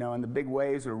end, you know, and the big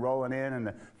waves were rolling in, and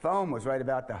the foam was right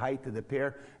about the height of the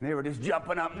pier, and they were just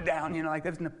jumping up and down, you know, like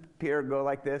this, and the pier go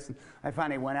like this. And I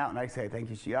finally went out, and I said, "I think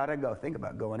she ought to go think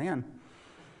about going in."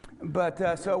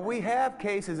 But so we have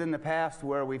cases in the past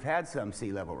where we've had some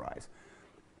sea level rise.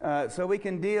 So we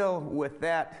can deal with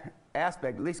that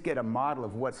aspect, at least get a model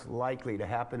of what's likely to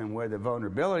happen and where the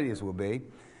vulnerabilities will be.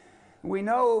 We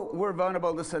know we're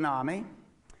vulnerable to tsunami,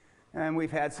 and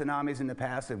we've had tsunamis in the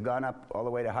past that have gone up all the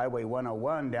way to Highway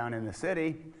 101 down in the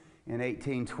city in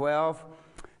 1812.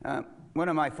 One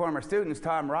of my former students,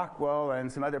 Tom Rockwell, and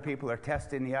some other people are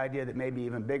testing the idea that maybe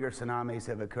even bigger tsunamis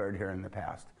have occurred here in the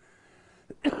past.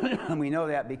 And we know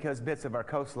that because bits of our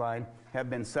coastline have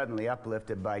been suddenly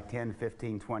uplifted by 10,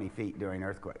 15, 20 feet during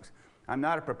earthquakes. I'm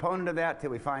not a proponent of that till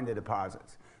we find the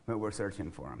deposits, but we're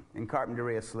searching for them in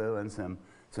Carpinteria Slough and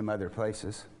some other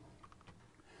places.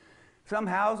 Some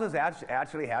houses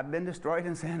actually have been destroyed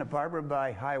in Santa Barbara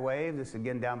by high waves. This is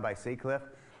again down by Sea Cliff,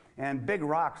 and big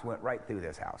rocks went right through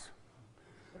this house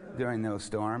during those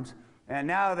storms. And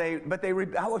now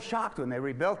I was shocked when they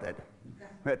rebuilt it,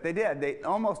 but they did. They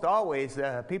almost always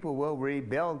people will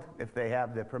rebuild if they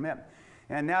have the permit.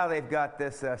 And now they've got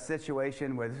this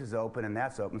situation where this is open and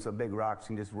that's open, so big rocks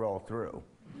can just roll through.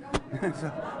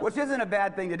 Which isn't a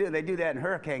bad thing to do. They do that in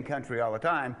hurricane country all the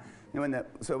time. And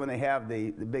so when they have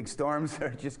the big storms,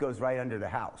 it just goes right under the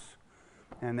house.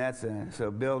 And that's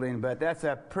but that's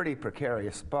a pretty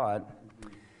precarious spot.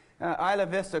 Isla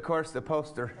Vista, of course, the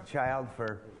poster child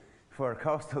for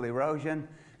coastal erosion.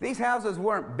 These houses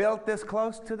weren't built this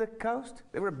close to the coast.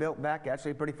 They were built back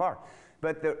actually pretty far.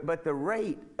 But the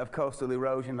rate of coastal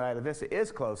erosion in Isla Vista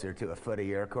is closer to a foot a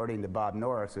year, according to Bob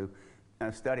Norris, who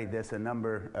studied this a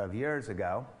number of years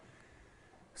ago.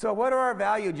 So what are our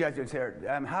value judgments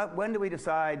here? When do we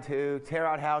decide to tear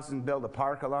out houses and build a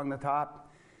park along the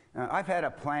top? I've had a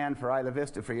plan for Isla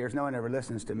Vista for years. No one ever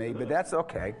listens to me, but that's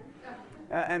okay.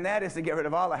 And that is to get rid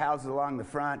of all the houses along the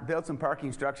front, build some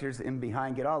parking structures in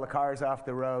behind, get all the cars off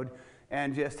the road,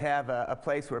 and just have a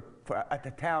place at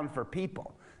the town for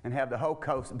people, and have the whole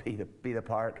coast be the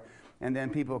park. And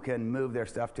then people can move their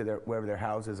stuff to wherever their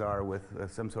houses are with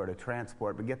some sort of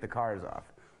transport, but get the cars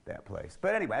off that place.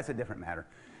 But anyway, that's a different matter.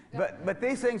 But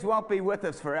these things won't be with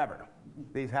us forever,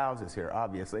 these houses here,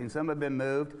 obviously. And some have been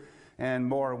moved, and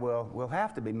more will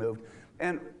have to be moved.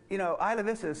 And, you know, Isla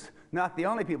Vista's not the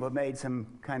only people who have made some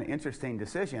kind of interesting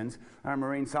decisions. Our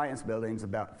marine science building's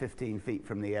about 15 feet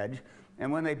from the edge.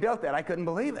 And when they built that, I couldn't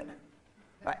believe it.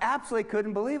 I absolutely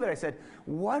couldn't believe it. I said,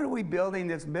 what are we building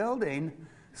this building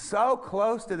so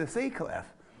close to the sea cliff?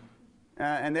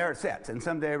 And there it sits. And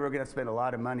someday we're going to spend a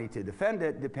lot of money to defend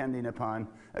it, depending upon,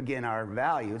 again, our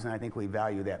values. And I think we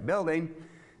value that building.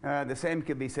 The same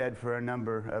could be said for a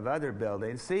number of other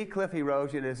buildings. Sea cliff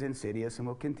erosion is insidious and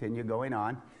will continue going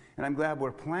on. And I'm glad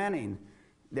we're planning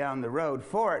down the road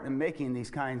for it and making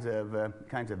these kinds of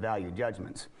value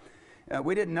judgments.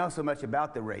 We didn't know so much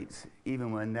about the rates,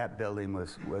 even when that building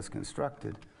was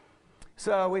constructed.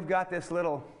 So we've got this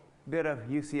little bit of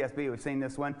UCSB. We've seen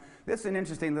this one. This is an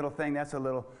interesting little thing.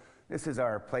 This is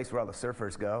our place where all the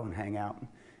surfers go and hang out.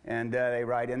 And they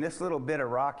ride in. This little bit of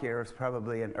rock here is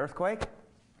probably an earthquake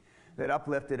that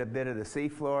uplifted a bit of the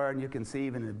seafloor, and you can see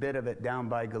even a bit of it down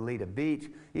by Goleta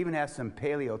Beach. Even has some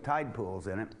paleo tide pools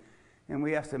in it. And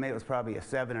we estimate it was probably a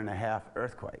 7.5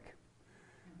 earthquake.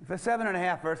 If a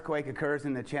 7.5 earthquake occurs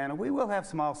in the channel, we will have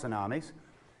small tsunamis.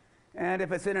 And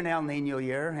if it's in an El Nino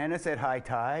year and it's at high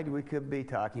tide, we could be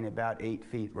talking about 8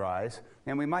 feet rise,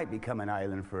 and we might become an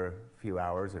island for a few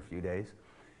hours or a few days.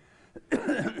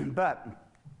 But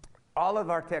all of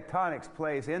our tectonics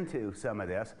plays into some of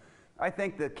this. I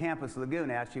think the Campus Lagoon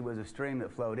actually was a stream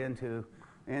that flowed into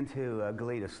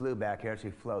Goleta Slough back here.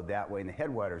 Actually flowed that way, and the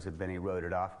headwaters have been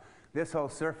eroded off. This whole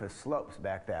surface slopes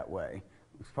back that way.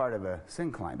 It's part of a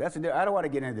syncline. I don't want to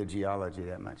get into the geology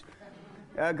that much.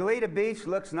 Goleta Beach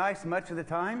looks nice much of the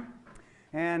time,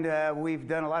 and we've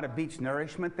done a lot of beach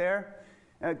nourishment there.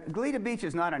 Goleta Beach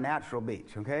is not a natural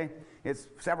beach, okay? It's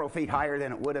several feet higher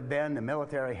than it would have been. The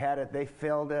military had it, they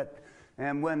filled it,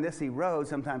 and when this erodes,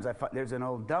 sometimes there's an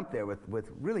old dump there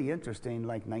with really interesting,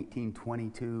 like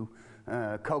 1922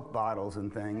 Coke bottles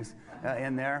and things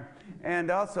in there.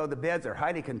 And also the beds are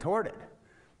highly contorted,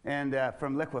 and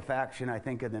from liquefaction, I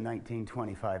think, in the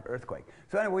 1925 earthquake.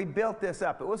 So anyway, we built this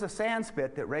up. It was a sand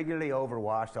spit that regularly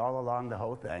overwashed all along the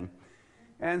whole thing.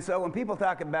 And so when people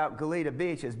talk about Goleta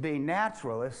Beach as being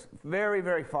natural, it's very,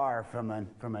 very far from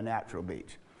a natural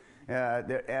beach. But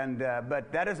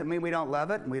that doesn't mean we don't love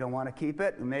it and we don't want to keep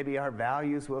it. And maybe our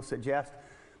values will suggest,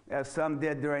 as some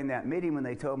did during that meeting when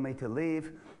they told me to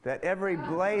leave, that every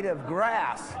blade of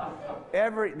grass, they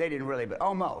didn't really, but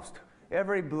almost,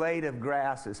 every blade of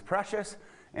grass is precious,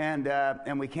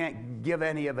 and we can't give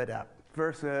any of it up.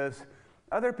 Versus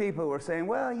other people were saying,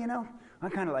 well, you know, I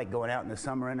kind of like going out in the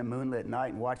summer in a moonlit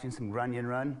night and watching some grunion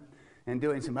run and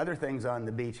doing some other things on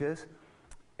the beaches.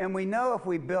 And we know if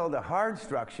we build a hard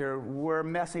structure, we're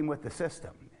messing with the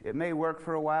system. It may work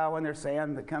for a while when there's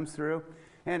sand that comes through,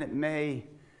 and it may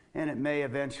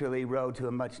eventually erode to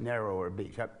a much narrower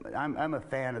beach. I'm a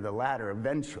fan of the latter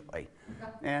eventually,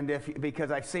 and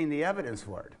because I've seen the evidence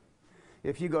for it.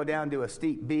 If you go down to a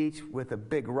steep beach with a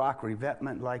big rock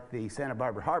revetment like the Santa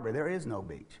Barbara Harbor, there is no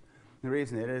beach. The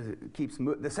reason it keeps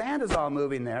the sand is all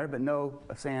moving there, but no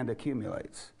sand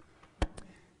accumulates.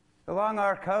 Along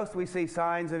our coast, we see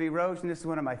signs of erosion. This is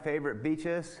one of my favorite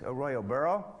beaches, Arroyo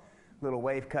Burro, little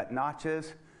wave-cut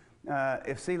notches.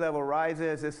 If sea level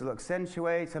rises, this will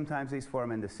accentuate. Sometimes these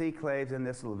form into sea claves, and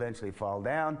this will eventually fall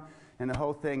down, and the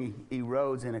whole thing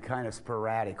erodes in a kind of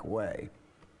sporadic way.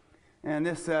 And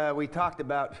this, we talked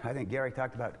about, I think Gary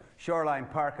talked about Shoreline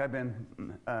Park. I've been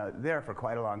there for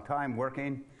quite a long time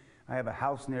working. I have a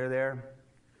house near there.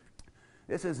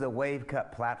 This is the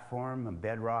wave-cut platform of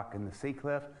bedrock in the sea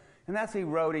cliff, and that's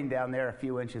eroding down there a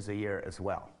few inches a year as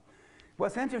well.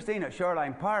 What's interesting at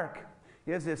Shoreline Park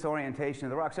is this orientation of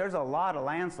the rocks. There's a lot of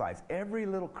landslides. Every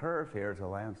little curve here is a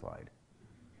landslide.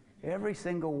 Every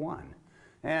single one.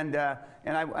 And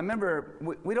I remember,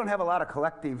 we don't have a lot of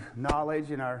collective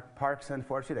knowledge in our parks,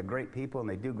 unfortunately. They're great people and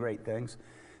they do great things.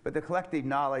 But the collective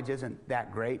knowledge isn't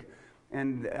that great.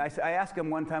 And I asked him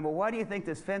one time, well, why do you think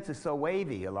this fence is so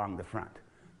wavy along the front? Do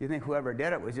you think whoever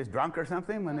did it was just drunk or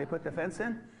something when they put the fence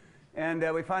in? And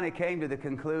we finally came to the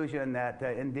conclusion that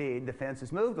indeed the fence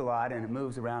has moved a lot and it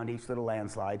moves around each little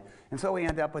landslide. And so we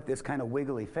end up with this kind of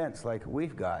wiggly fence like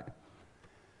we've got.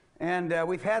 And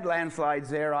we've had landslides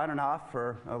there on and off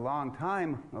for a long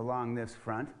time along this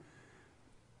front.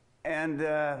 And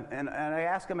I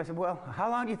asked him, I said, well, how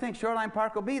long do you think Shoreline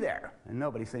Park will be there? And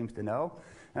nobody seems to know.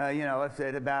 You know, it's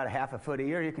at about ½ a foot a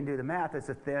year. You can do the math. It's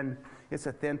a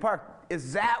thin park.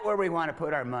 Is that where we want to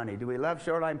put our money? Do we love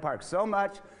Shoreline Park so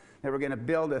much that we're going to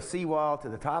build a seawall to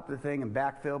the top of the thing and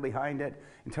backfill behind it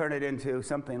and turn it into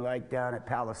something like down at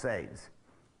Palisades?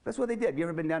 That's what they did. You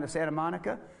ever been down to Santa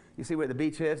Monica? You see where the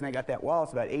beach is, and they got that wall.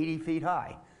 It's about 80 feet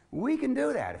high. We can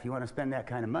do that if you want to spend that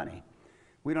kind of money.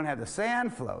 We don't have the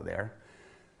sand flow there,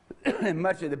 and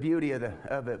much of the beauty of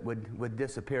it would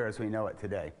disappear as we know it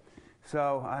today.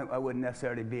 So I wouldn't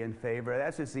necessarily be in favor.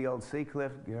 That's just the old sea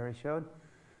cliff Gary showed.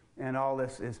 And all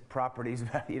this is properties,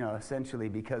 you know, essentially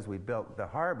because we built the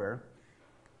harbor.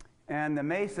 And the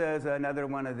mesa is another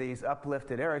one of these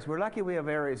uplifted areas. We're lucky we have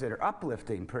areas that are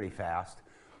uplifting pretty fast.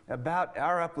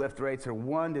 Our uplift rates are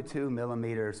 1 to 2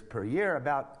 millimeters per year,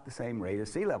 about the same rate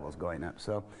as sea levels going up.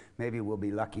 So maybe we'll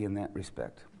be lucky in that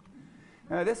respect.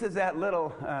 This is that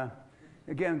little,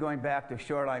 again, going back to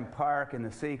Shoreline Park and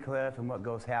the sea cliff and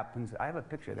what happens. I have a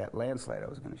picture of that landslide I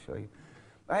was going to show you.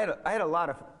 I had a lot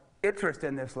of interest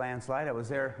in this landslide. I was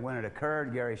there when it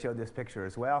occurred. Gary showed this picture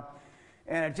as well.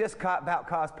 And it just about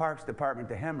caused Parks Department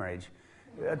to hemorrhage.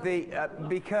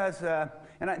 Because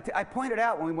I pointed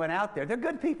out when we went out there, they're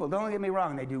good people, don't get me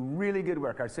wrong, they do really good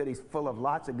work. Our city's full of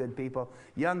lots of good people,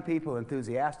 young people,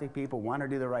 enthusiastic people, want to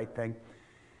do the right thing.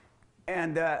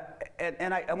 And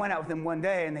I went out with them one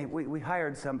day, and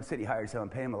the city hired someone,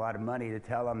 paid them a lot of money to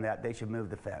tell them that they should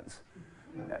move the fence.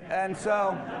 And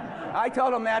so I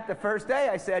told him that the first day.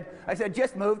 I said,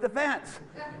 just move the fence.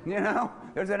 You know,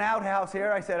 there's an outhouse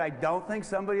here. I said, I don't think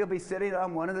somebody will be sitting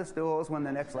on one of the stools when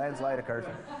the next landslide occurs.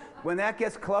 When that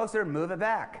gets closer, move it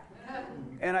back.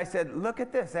 And I said, look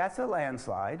at this. That's a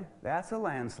landslide. That's a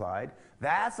landslide.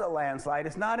 That's a landslide.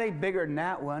 It's not any bigger than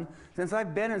that one. Since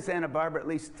I've been in Santa Barbara, at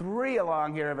least 3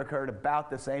 along here have occurred about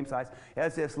the same size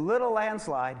as this little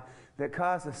landslide that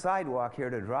caused the sidewalk here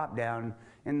to drop down.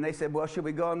 And they said, well, should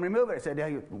we go and remove it? I said,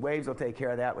 yeah, waves will take care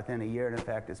of that within a year. And in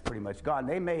fact, it's pretty much gone.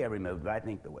 They may have removed it, but I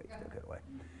think the waves took it away.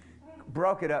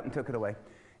 Broke it up and took it away.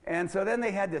 And so then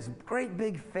they had this great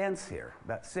big fence here,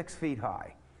 about 6 feet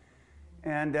high,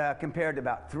 and compared to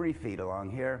about 3 feet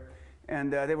along here.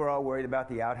 And they were all worried about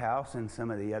the outhouse and some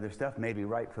of the other stuff, maybe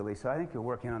rightfully so. I think they're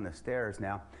working on the stairs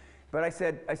now. But I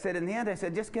said in the end, I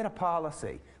said, just get a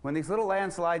policy. When these little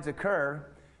landslides occur,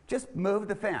 just move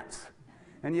the fence.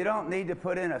 And you don't need to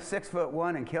put in a 6-foot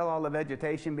one and kill all the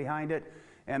vegetation behind it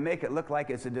and make it look like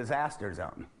it's a disaster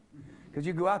zone. Because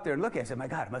you go out there and look at it and say, my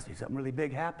God, it must be something really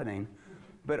big happening.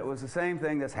 But it was the same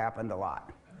thing that's happened a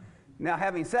lot. Now,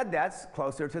 having said that, it's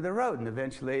closer to the road, and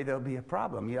eventually there'll be a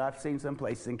problem. You know, I've seen some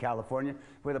places in California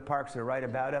where the parks are right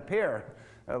about up here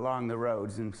along the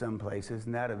roads in some places,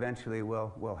 and that eventually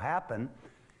will happen.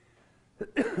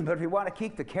 But if you want to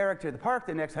keep the character of the park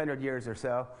the next 100 years or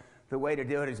so, the way to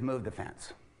do it is move the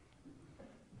fence.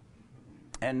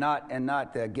 And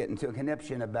not get into a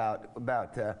conniption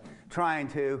about trying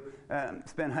to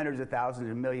spend hundreds of thousands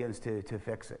or millions to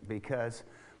fix it. Because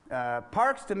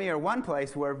parks, to me, are one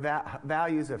place where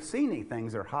values of scenic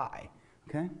things are high.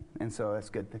 Okay? And so that's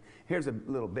good. Here's a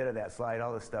little bit of that slide.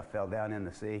 All this stuff fell down in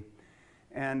the sea.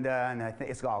 And I think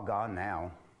it's all gone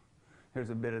now. Here's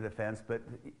a bit of the fence. But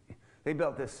they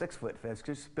built this 6-foot fence,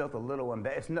 just built a little one.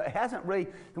 It hasn't really,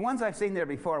 the ones I've seen there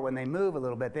before, when they move a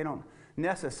little bit, they don't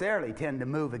necessarily tend to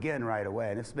move again right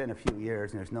away. And it's been a few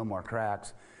years and there's no more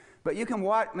cracks. But you can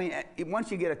watch, I mean,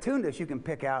 once you get attuned to this, you can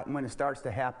pick out, and when it starts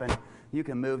to happen, you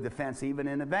can move the fence even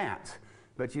in advance.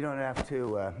 But you don't have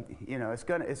to, you know,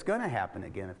 it's gonna happen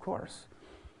again, of course.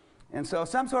 And so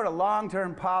some sort of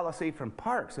long-term policy from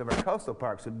parks, of our coastal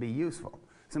parks, would be useful.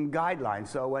 Some guidelines,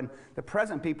 so when the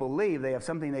present people leave, they have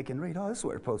something they can read. Oh, this is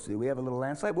what we're supposed to do. We have a little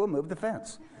landslide, we'll move the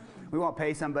fence. We won't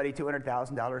pay somebody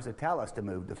 $200,000 to tell us to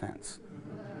move the fence.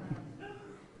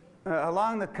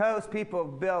 Along the coast, people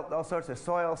have built all sorts of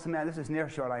soil cement. This is near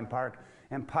Shoreline Park,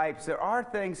 and pipes. There are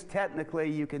things technically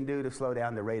you can do to slow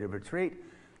down the rate of retreat.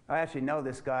 I actually know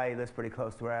this guy. He lives pretty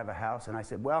close to where I have a house, and I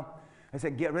said,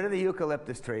 get rid of the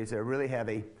eucalyptus trees. They're really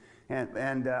heavy.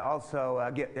 And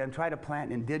also try to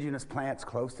plant indigenous plants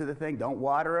close to the thing. Don't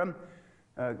water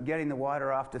them. Getting the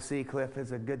water off the sea cliff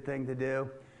is a good thing to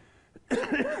do.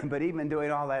 But even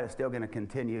doing all that is still going to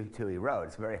continue to erode.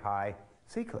 It's a very high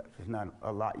sea cliff. There's not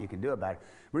a lot you can do about it.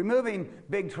 Removing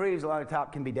big trees along the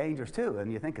top can be dangerous too,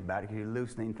 and you think about it, because you're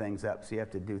loosening things up, so you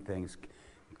have to do things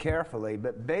carefully,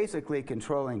 but basically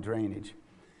controlling drainage.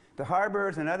 The harbor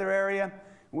is another area.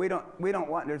 We don't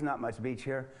want, there's not much beach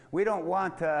here. We really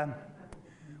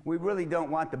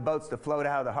don't want the boats to float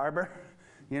out of the harbor.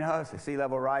 You know, as the sea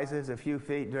level rises a few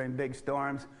feet during big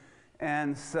storms.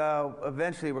 And so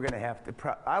eventually we're going to have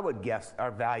to, I would guess our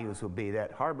values will be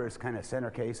that harbor is kind of center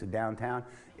case of downtown.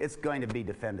 It's going to be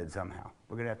defended somehow.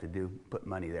 We're going to have to put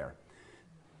money there.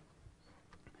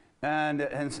 And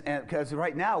because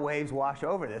right now waves wash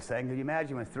over this thing. Can you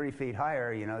imagine with 3 feet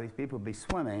higher, you know, these people would be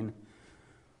swimming.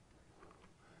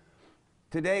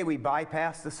 Today we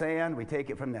bypass the sand, we take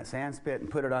it from that sand spit and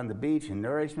put it on the beach and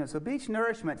nourishment. So beach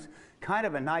nourishment's kind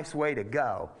of a nice way to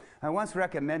go. I once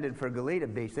recommended for Goleta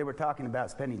Beach, they were talking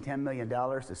about spending $10 million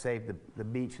to save the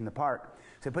beach and the park.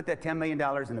 So put that $10 million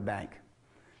in the bank.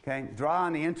 Okay? Draw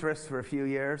on the interest for a few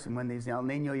years, and when these El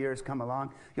Nino years come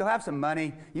along, you'll have some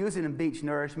money, use it in beach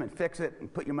nourishment, fix it,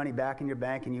 and put your money back in your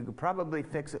bank, and you could probably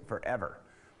fix it forever.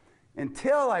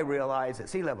 Until I realized that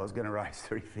sea level is going to rise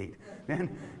 3 feet.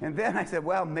 And then I said,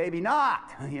 well, maybe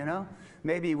not, you know.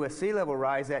 Maybe with sea level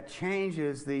rise, that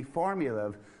changes the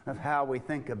formula of how we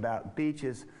think about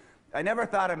beaches. I never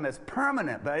thought of them as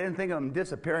permanent, but I didn't think of them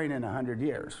disappearing in 100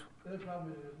 years. The other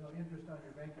problem is there's no interest on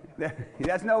your bank account.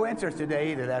 That's no interest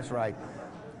today either, that's right.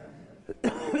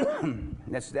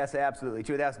 That's absolutely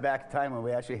true. That's back at the time when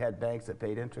we actually had banks that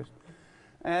paid interest.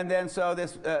 And then so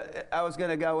this, I was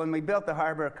going to go, when we built the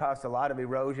harbor, it caused a lot of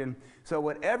erosion. So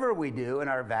whatever we do in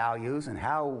our values and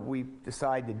how we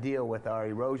decide to deal with our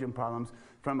erosion problems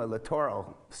from a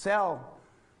littoral cell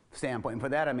standpoint, and for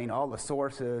that I mean all the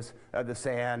sources of the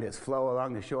sand, its flow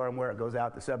along the shore and where it goes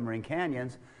out the submarine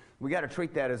canyons, we got to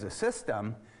treat that as a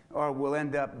system or we'll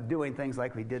end up doing things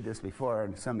like we did this before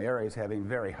in some areas, having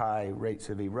very high rates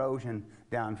of erosion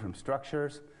down from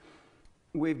structures.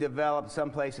 We've developed, some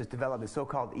places developed the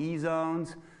so-called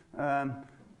E-zones,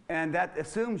 and that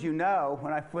assumes you know,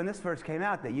 when this first came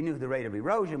out, that you knew the rate of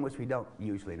erosion, which we don't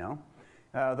usually know,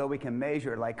 though we can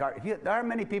measure like there are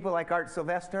many people like Art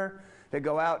Sylvester that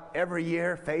go out every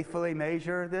year, faithfully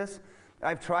measure this.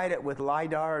 I've tried it with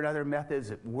LiDAR and other methods.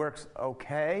 It works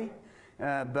okay,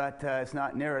 but it's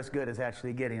not near as good as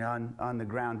actually getting on the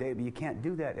ground data. But you can't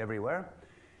do that everywhere.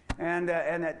 And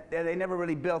they never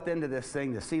really built into this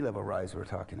thing the sea level rise we're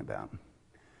talking about.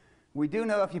 We do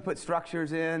know if you put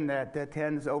structures in that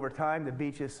tends over time, the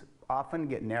beaches often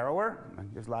get narrower.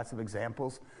 There's lots of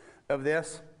examples of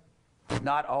this.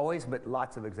 Not always, but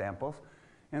lots of examples.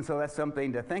 And so that's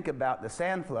something to think about. The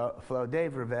sand flow,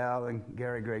 Dave Ravel and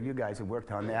Gary Gregg, you guys have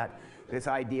worked on that. This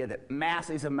idea that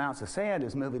massive amounts of sand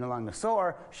is moving along the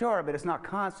shore, but it's not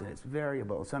constant, it's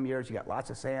variable. Some years you got lots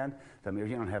of sand, some years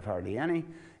you don't have hardly any.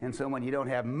 And so when you don't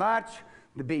have much,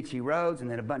 the beach erodes,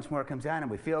 and then a bunch more comes down, and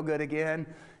we feel good again,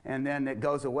 and then it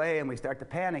goes away, and we start to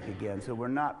panic again. So we're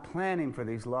not planning for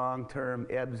these long-term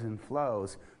ebbs and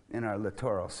flows in our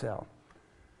littoral cell.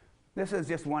 This is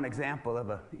just one example of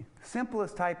a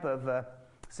simplest type of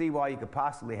seawall you could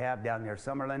possibly have down near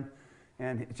Summerlin,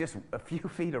 and it's just a few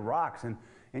feet of rocks, and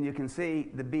you can see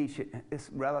the beach is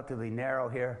relatively narrow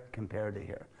here compared to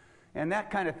here. And that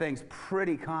kind of thing's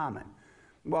pretty common.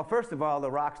 Well, first of all,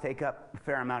 the rocks take up a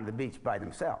fair amount of the beach by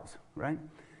themselves, right?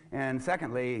 And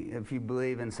secondly, if you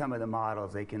believe in some of the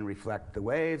models, they can reflect the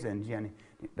waves, and Jenny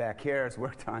back here has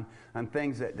worked on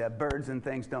things that birds and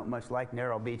things don't much like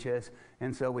narrow beaches,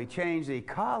 and so we change the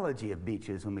ecology of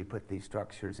beaches when we put these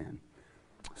structures in.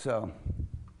 So,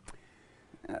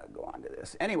 go on to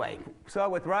this. Anyway, so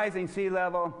with rising sea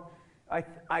level,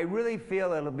 I really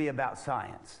feel it'll be about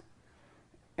science.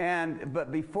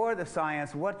 But before the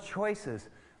science, what choices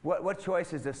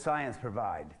does science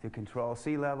provide to control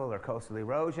sea level or coastal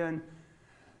erosion?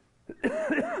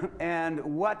 And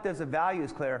what does a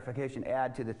values clarification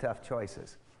add to the tough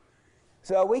choices?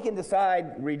 So we can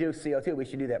decide reduce CO2. We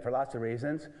should do that for lots of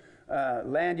reasons.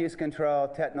 Land use control,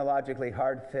 technologically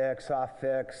hard fix, soft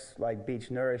fix, like beach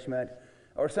nourishment,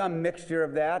 or some mixture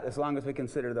of that, as long as we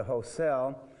consider the whole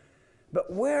cell.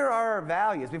 But where are our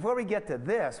values? Before we get to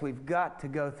this, we've got to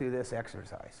go through this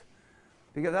exercise.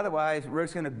 Because otherwise, we're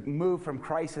just going to move from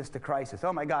crisis to crisis.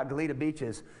 Oh my God, Goleta Beach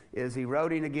is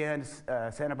eroding again.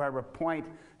 Santa Barbara Point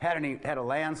had a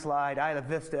landslide. Isla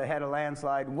Vista had a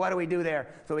landslide. What do we do there?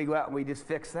 So we go out and we just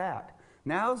fix that.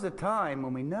 Now's the time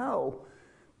when we know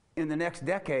in the next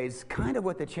decades kind of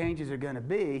what the changes are going to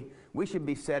be. We should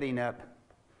be setting up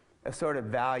a sort of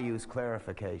values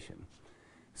clarification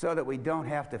so that we don't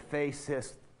have to face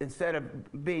this. Instead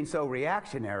of being so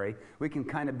reactionary, we can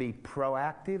kind of be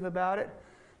proactive about it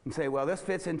and say, well, this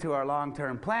fits into our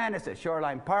long-term plan. It's at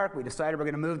Shoreline Park. We decided we're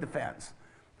going to move the fence.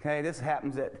 Okay, this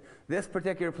happens at this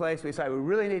particular place. We decide we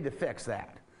really need to fix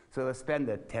that. So let's spend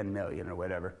the $10 million or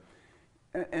whatever.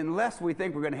 Unless we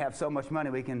think we're going to have so much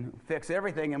money we can fix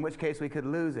everything, in which case we could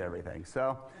lose everything.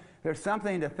 So there's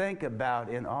something to think about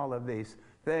in all of these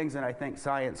things, and I think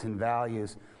science and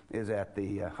values is at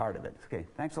the heart of it. Okay,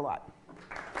 thanks a lot.